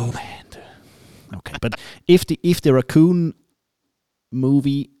with you. Oh, man. Okay, but if the Raccoon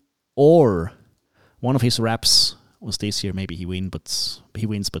movie or one of his raps was this year, maybe he wins,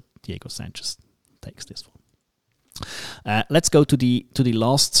 but Diego Sanchez takes this one. Let's go to the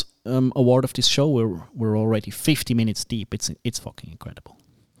last award of this show. We're already 50 minutes deep. It's fucking incredible.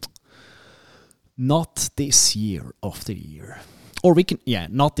 Not this year of the year. Or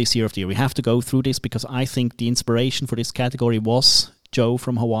not this year of the year. We have to go through this because I think the inspiration for this category was Joe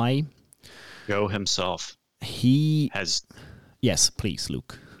from Hawaii. Joe himself. He has... Yes, please,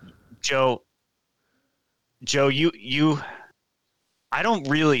 Luke. Joe, you I don't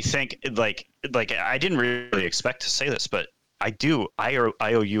really think like I didn't really expect to say this, but I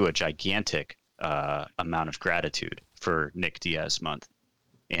owe you a gigantic amount of gratitude for Nick Diaz month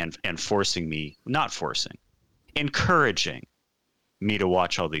and encouraging me to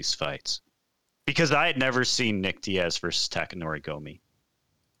watch all these fights because I had never seen Nick Diaz versus Takanori Gomi,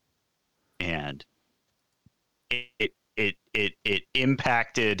 and it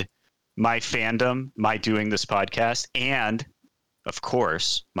impacted my fandom, my doing this podcast, and of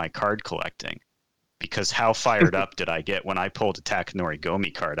course my card collecting, because how fired up did I get when I pulled a Takanori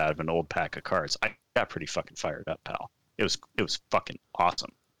Gomi card out of an old pack of cards? I got pretty fucking fired up, pal. It was fucking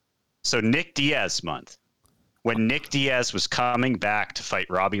awesome. So Nick Diaz month, when Nick Diaz was coming back to fight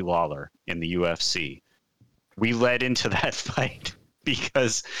Robbie Lawler in the UFC, we led into that fight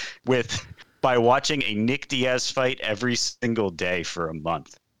because by watching a Nick Diaz fight every single day for a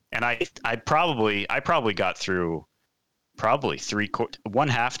month. And I probably got through one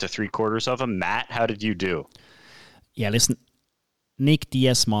half to three quarters of them. Matt, how did you do? Yeah, listen, Nick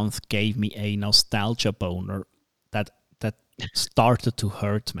Diaz month gave me a nostalgia boner that started to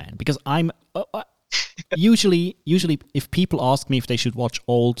hurt, man. Because I'm usually if people ask me if they should watch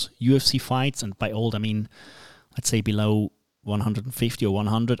old UFC fights, and by old I mean let's say below 150 or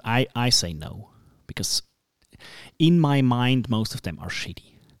 100, I say no, because in my mind most of them are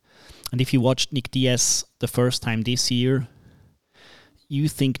shitty. And if you watched Nick Diaz the first time this year, you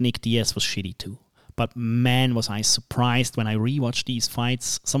think Nick Diaz was shitty too. But man, was I surprised when I rewatched these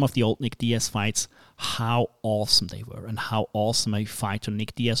fights, some of the old Nick Diaz fights, how awesome they were and how awesome a fighter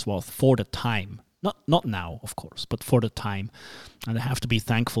Nick Diaz was for the time. Not now, of course, but for the time. And I have to be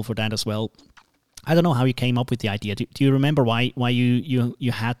thankful for that as well. I don't know how you came up with the idea. Do you remember why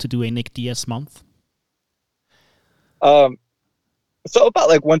you had to do a Nick Diaz month? So about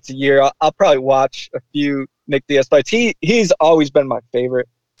like once a year, I'll probably watch a few Nick Diaz fights. He's always been my favorite.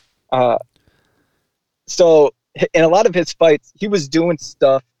 So in a lot of his fights, he was doing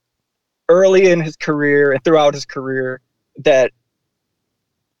stuff early in his career and throughout his career that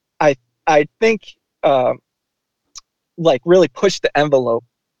I think like really pushed the envelope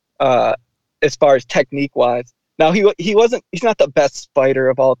as far as technique wise. Now he's not the best fighter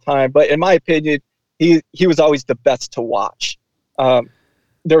of all time, but in my opinion, he was always the best to watch.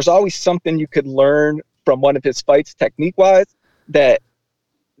 There's always something you could learn from one of his fights technique wise that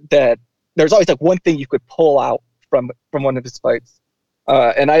there's always like one thing you could pull out from one of his fights.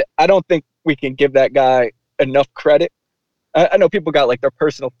 And I don't think we can give that guy enough credit. I know people got like their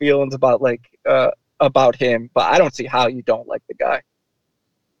personal feelings about him, but I don't see how you don't like the guy.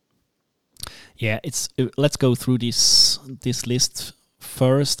 Yeah, let's go through this list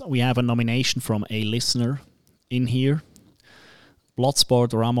first. We have a nomination from a listener in here.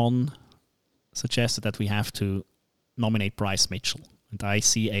 Bloodsport Ramon suggested that we have to nominate Bryce Mitchell, and I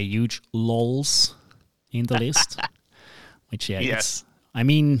see a huge lols in the list. Which yes. I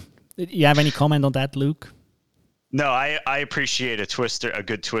mean, you have any comment on that, Luke? No, I appreciate a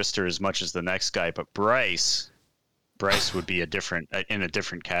good twister as much as the next guy, but Bryce would be in a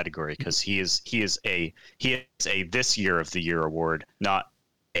different category because he is a this year of the year award, not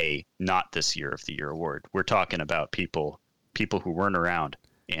this year of the year award. We're talking about people who weren't around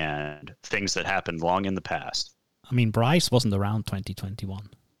and things that happened long in the past. I mean, Bryce wasn't around 2021.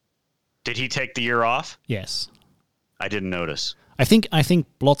 Did he take the year off? Yes. I didn't notice. I think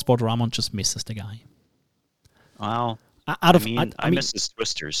Bloodsport Ramon just misses the guy. Well, I miss his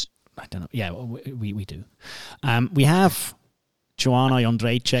twisters. I don't know. Yeah, we do. We have Joanna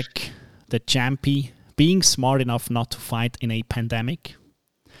Jędrzejczyk, the champy, being smart enough not to fight in a pandemic.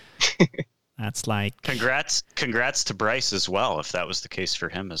 That's like congrats to Bryce as well, if that was the case for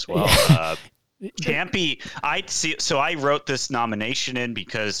him as well. Champy, I wrote this nomination in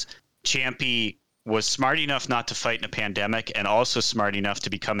because Champy was smart enough not to fight in a pandemic and also smart enough to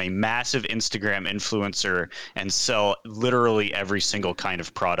become a massive Instagram influencer and sell literally every single kind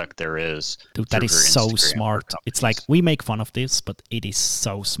of product there is. Dude, that is so smart. It's like we make fun of this, but it is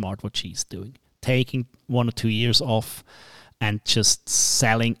so smart what she's doing. Taking 1 or 2 years off and just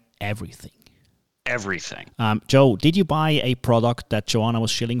selling everything. Everything. Joe, did you buy a product that Joanna was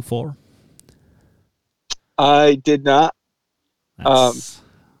shilling for? I did not.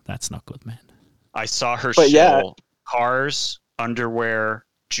 That's not good, man. I saw her shill cars, underwear,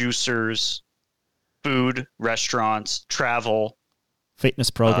 juicers, food, restaurants, travel, fitness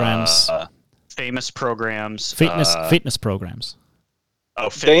programs, famous programs, fitness programs. Oh,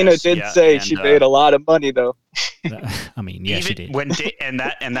 fitness, Dana did say she made a lot of money, though. I mean, yeah, she did. And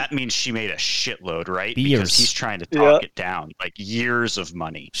that means she made a shitload, right? Beers. Because he's trying to talk it down, like years of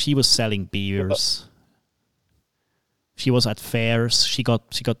money. She was selling beers. She was at fairs.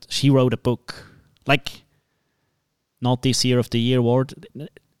 She wrote a book. Like, not this year of the year award.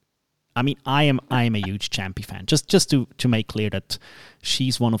 I mean, I am a huge Champy fan. Just to make clear that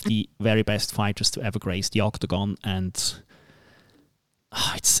she's one of the very best fighters to ever grace the octagon, and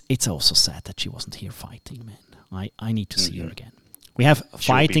it's also sad that she wasn't here fighting, man. I need to see her again. We have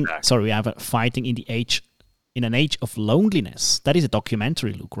fighting. Sorry, we have a fighting in an age of loneliness. That is a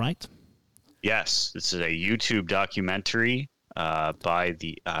documentary, Luke, right? Yes, this is a YouTube documentary by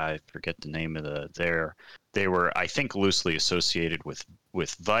I forget the name of they were, I think, loosely associated with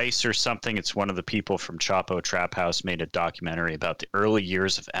Vice or something. It's one of the people from Chapo Trap House made a documentary about the early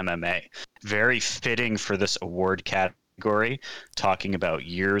years of MMA. Very fitting for this award category, talking about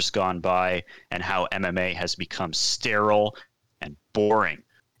years gone by and how MMA has become sterile and boring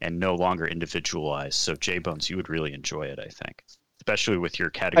and no longer individualized. So, J-Bones, you would really enjoy it, I think. Especially with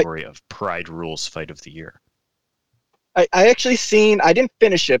your category of Pride Rules Fight of the Year. I actually I didn't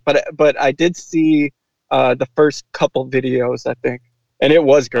finish it, but I did see the first couple videos, I think, and it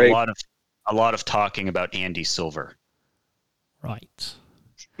was great. A lot of talking about Andy Silver. Right.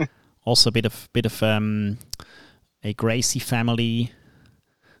 Also a bit of a Gracie family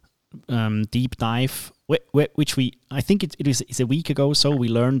deep dive, which I think it is a week ago or so. We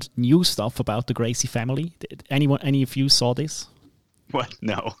learned new stuff about the Gracie family. Any of you saw this? What?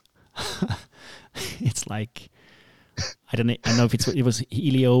 No. It's like, I don't know if it was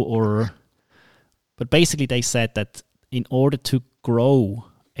Helio but basically they said that in order to grow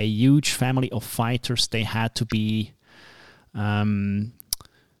a huge family of fighters, they had to be, how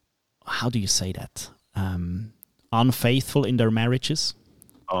do you say that? Unfaithful in their marriages.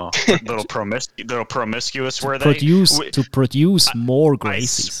 Oh, little promiscuous were they? To produce more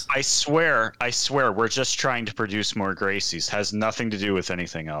Gracies. I swear, we're just trying to produce more Gracies. Has nothing to do with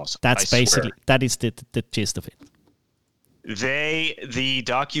anything else. That is the gist of it. The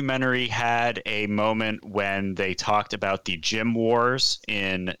documentary had a moment when they talked about the gym wars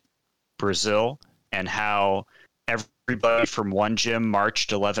in Brazil, and how everybody from one gym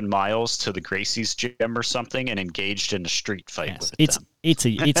marched 11 miles to the Gracie's gym or something and engaged in a street fight with them. It's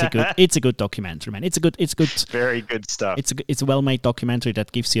a good documentary, man. It's good. Very good stuff. It's a well-made documentary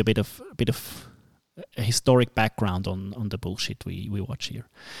that gives you a bit of a historic background on the bullshit we watch here.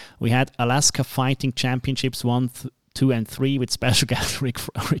 We had Alaska Fighting Championships 1, 2, and 3 with special guest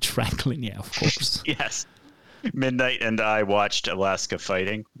Rich Franklin. Yeah, of course. Yes. Midnight and I watched Alaska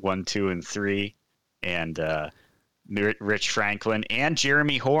Fighting 1, 2, and 3, and Rich Franklin and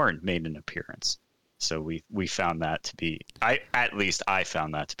Jeremy Horn made an appearance. So we found that to be I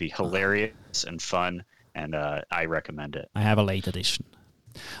found that to be hilarious and fun, and I recommend it. I have a late edition.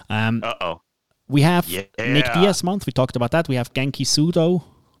 We have Nick Diaz month. We talked about that. We have Genki Sudo.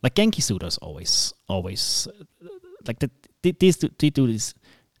 Like Genki Sudo is always like they do this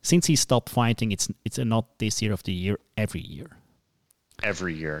since he stopped fighting. It's not this year of the year. Every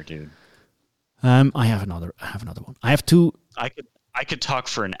year, dude. I have another one. I have two. I could talk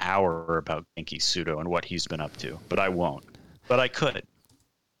for an hour about Genki Sudo and what he's been up to, but I won't. But I could.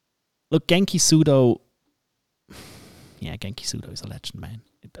 Look, Genki Sudo. Yeah, Genki Sudo is a legend, man.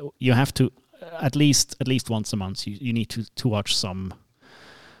 You have to at least once a month. You need to watch some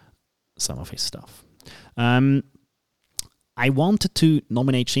of his stuff. I wanted to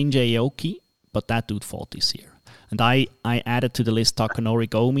nominate Shinji Aoki, but that dude fought this year. And I added to the list Takanori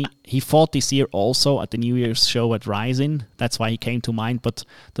Gomi. He fought this year also at the New Year's show at Rising. That's why he came to mind. But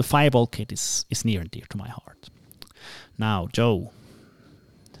the Fireball Kid is near and dear to my heart. Now, Joe.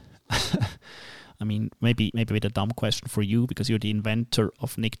 I mean, maybe a bit a dumb question for you because you're the inventor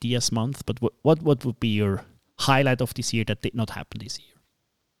of Nick Diaz month. But what would be your highlight of this year that did not happen this year?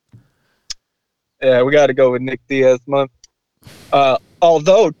 Yeah, we got to go with Nick Diaz month.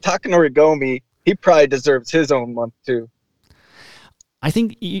 Although Takanori Gomi, he probably deserves his own month too. I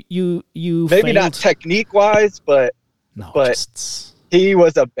think you maybe failed. Not technique wise, but he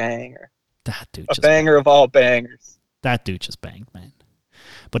was a banger. That dude, a banger of all bangers. That dude just banged, man.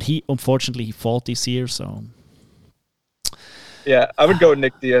 But unfortunately he fought this year, so yeah, I would go with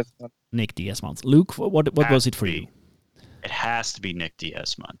Nick Diaz month. Nick Diaz month. Luke, what was it for you? It has to be Nick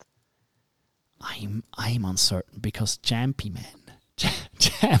Diaz month. I'm uncertain because Champy, man.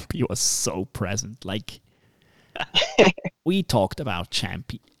 Champy was so present. Like, we talked about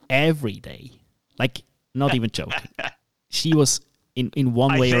Champy every day. Like, not even joking. She was in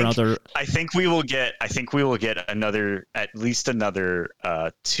one way or another. I think we will get another at least another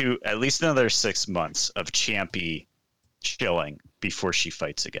 6 months of Champy chilling before she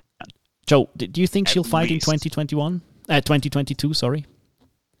fights again. Joe, do you think she'll fight in 2022, sorry?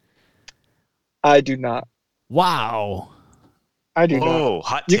 I do not. Wow. I do not.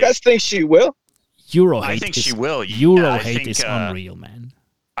 Hot you guys think she will? I think she will. Euro hate is unreal, man.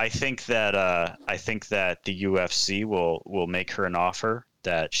 I think that the UFC will make her an offer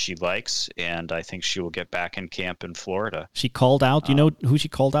that she likes, and I think she will get back in camp in Florida. She called out. You know who she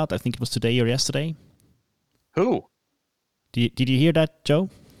called out? I think it was today or yesterday. Who? Did you hear that,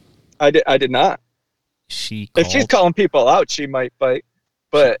 Joe? I did not. If she's calling people out, she might fight.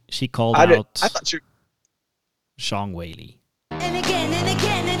 But she called out. I thought Sean Whaley. And again and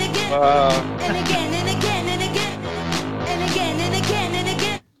again and again. And again and again and again. And again and again and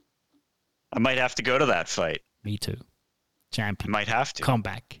again. I might have to go to that fight. Me too. Champion. Might have to. Come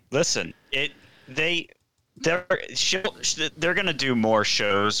back. Listen, they're going to do more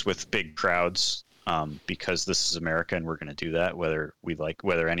shows with big crowds because this is America and we're going to do that whether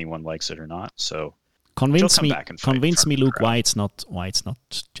anyone likes it or not. So convince me, Luke, why it's not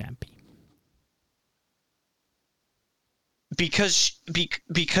Champy.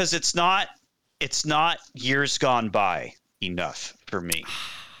 Because it's not years gone by enough for me.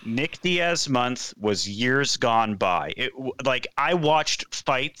 Nick Diaz month was years gone by. I watched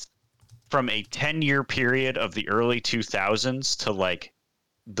fights from a 10-year period of the early 2000s to like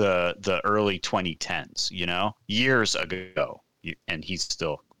the early 2010s, years ago, and he's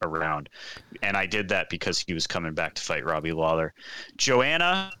still around. And I did that because he was coming back to fight Robbie Lawler.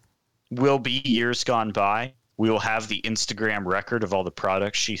 Joanna will be years gone by. We will have the Instagram record of all the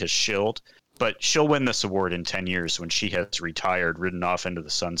products she has shilled, but she'll win this award in 10 years when she has retired, ridden off into the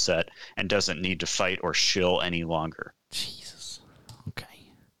sunset, and doesn't need to fight or shill any longer. Jesus.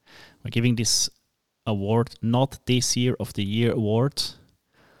 Okay. We're giving this award, not this year of the year award,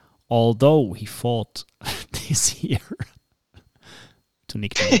 although he fought this year to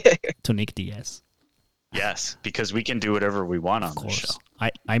Nick Diaz. Yes, because we can do whatever we want on this show.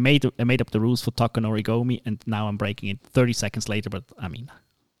 I made up the rules for Takanori Gomi, and now I'm breaking it 30 seconds later. But I mean,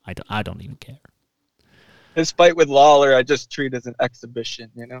 I don't even care. His fight with Lawler, I just treat as an exhibition.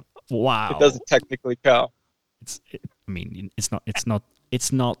 Wow. It doesn't technically count. It's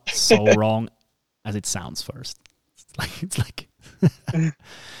not so wrong as it sounds first. It's like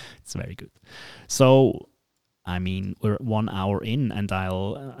it's very good. So, we're 1 hour in, and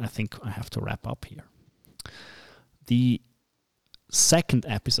I think I have to wrap up here. The second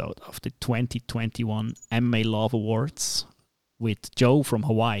episode of the 2021 MMA Love Awards with Joe from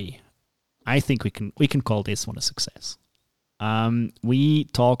Hawaii. I think we can call this one a success. We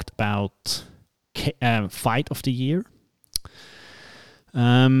talked about fight of the year.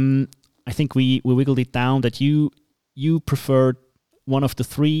 I think we wiggled it down that you preferred one of the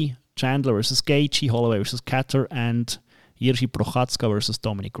three: Chandler versus Gaethje, Holloway versus Kattar, and Jiří Procházka versus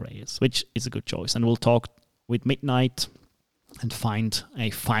Dominic Reyes, which is a good choice. And we'll talk with Midnight and find a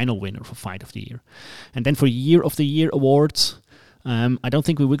final winner for Fight of the Year. And then for Year of the Year awards, I don't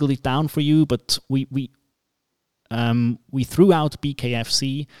think we wiggled it down for you, but we threw out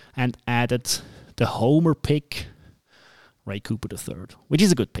BKFC and added the homer pick, Ray Cooper III, which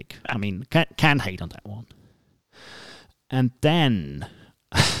is a good pick. Can't hate on that one. And then,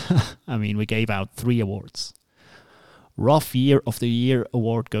 we gave out 3 awards. Rough Year of the Year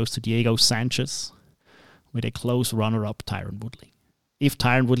award goes to Diego Sanchez, with a close runner-up, Tyron Woodley. If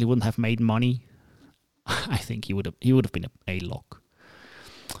Tyron Woodley wouldn't have made money, I think he would have been a lock.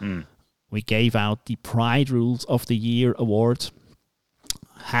 We gave out the Pride Rules of the Year award.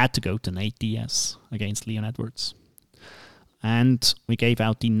 Had to go to Nate Diaz against Leon Edwards. And we gave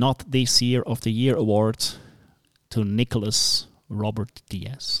out the Not This Year of the Year award to Nicholas Robert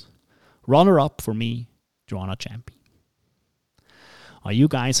Diaz. Runner-up for me, Joanna Ciampi. Are you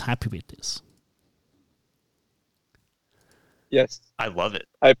guys happy with this? Yes. I love it.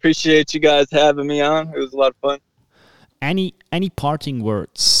 I appreciate you guys having me on. It was a lot of fun. Any parting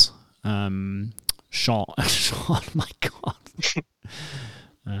words, Sean? Sean, my God.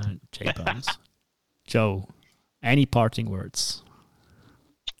 J Bones. Joe, any parting words?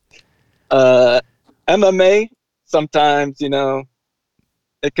 MMA, sometimes,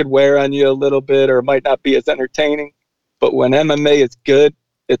 it could wear on you a little bit, or it might not be as entertaining. But when MMA is good,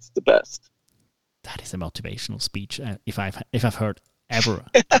 it's the best. That is a motivational speech, if I've heard ever.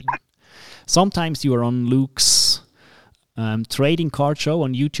 Sometimes you are on Luke's trading card show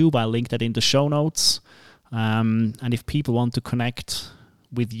on YouTube. I'll link that in the show notes. And if people want to connect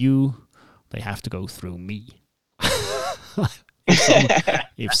with you, they have to go through me.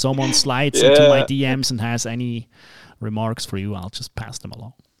 If someone slides into my DMs and has any remarks for you, I'll just pass them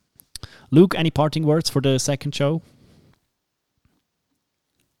along. Luke, any parting words for the second show?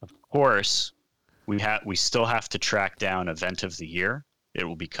 Of course. We still have to track down Event of the Year. It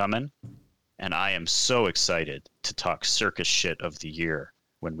will be coming. And I am so excited to talk circus shit of the year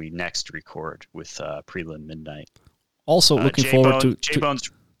when we next record with Prelim Midnight. Also looking forward to...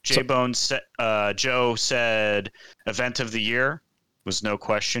 Joe said Event of the Year was no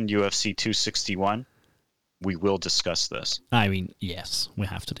question UFC 261. We will discuss this. Yes, we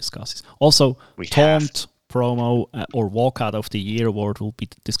have to discuss this. Also, Taunt promo or Walkout of the Year award will be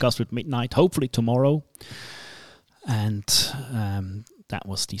discussed with Midnight, hopefully tomorrow. And that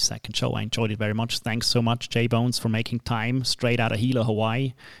was the second show. I enjoyed it very much. Thanks so much, J Bones, for making time straight out of Hilo,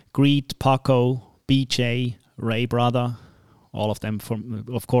 Hawaii. Greet, Paco, BJ, Ray Brother, all of them. From,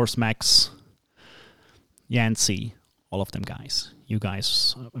 of course, Max, Yancy, all of them guys. You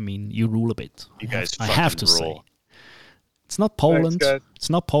guys, you rule a bit. I have to say. It's not Poland. Thanks, it's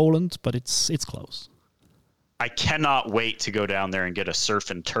not Poland, but it's close. I cannot wait to go down there and get a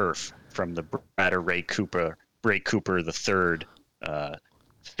surf and turf from the Brad or Ray Cooper III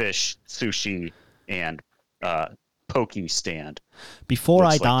fish, sushi, and poke stand. Before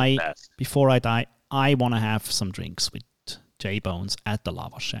I die, I want to have some drinks with J Bones at the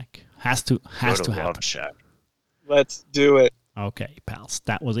Lava Shack. Has to happen. Lava Shack. Let's do it. Okay, pals.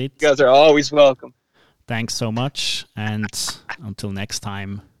 That was it. You guys are always welcome. Thanks so much, and until next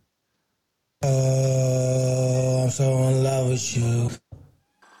time. I'm so in love with you.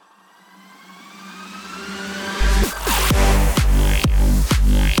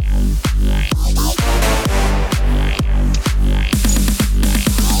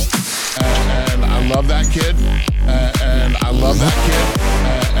 And I love that kid. And I love that kid.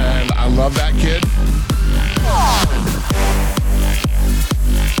 And I love that kid.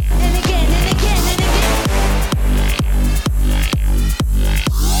 And again, and again, and again.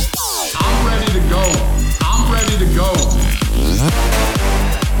 I'm ready to go. I'm ready to go.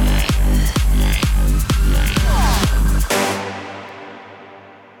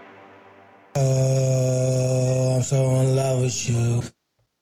 I'm so in love with you.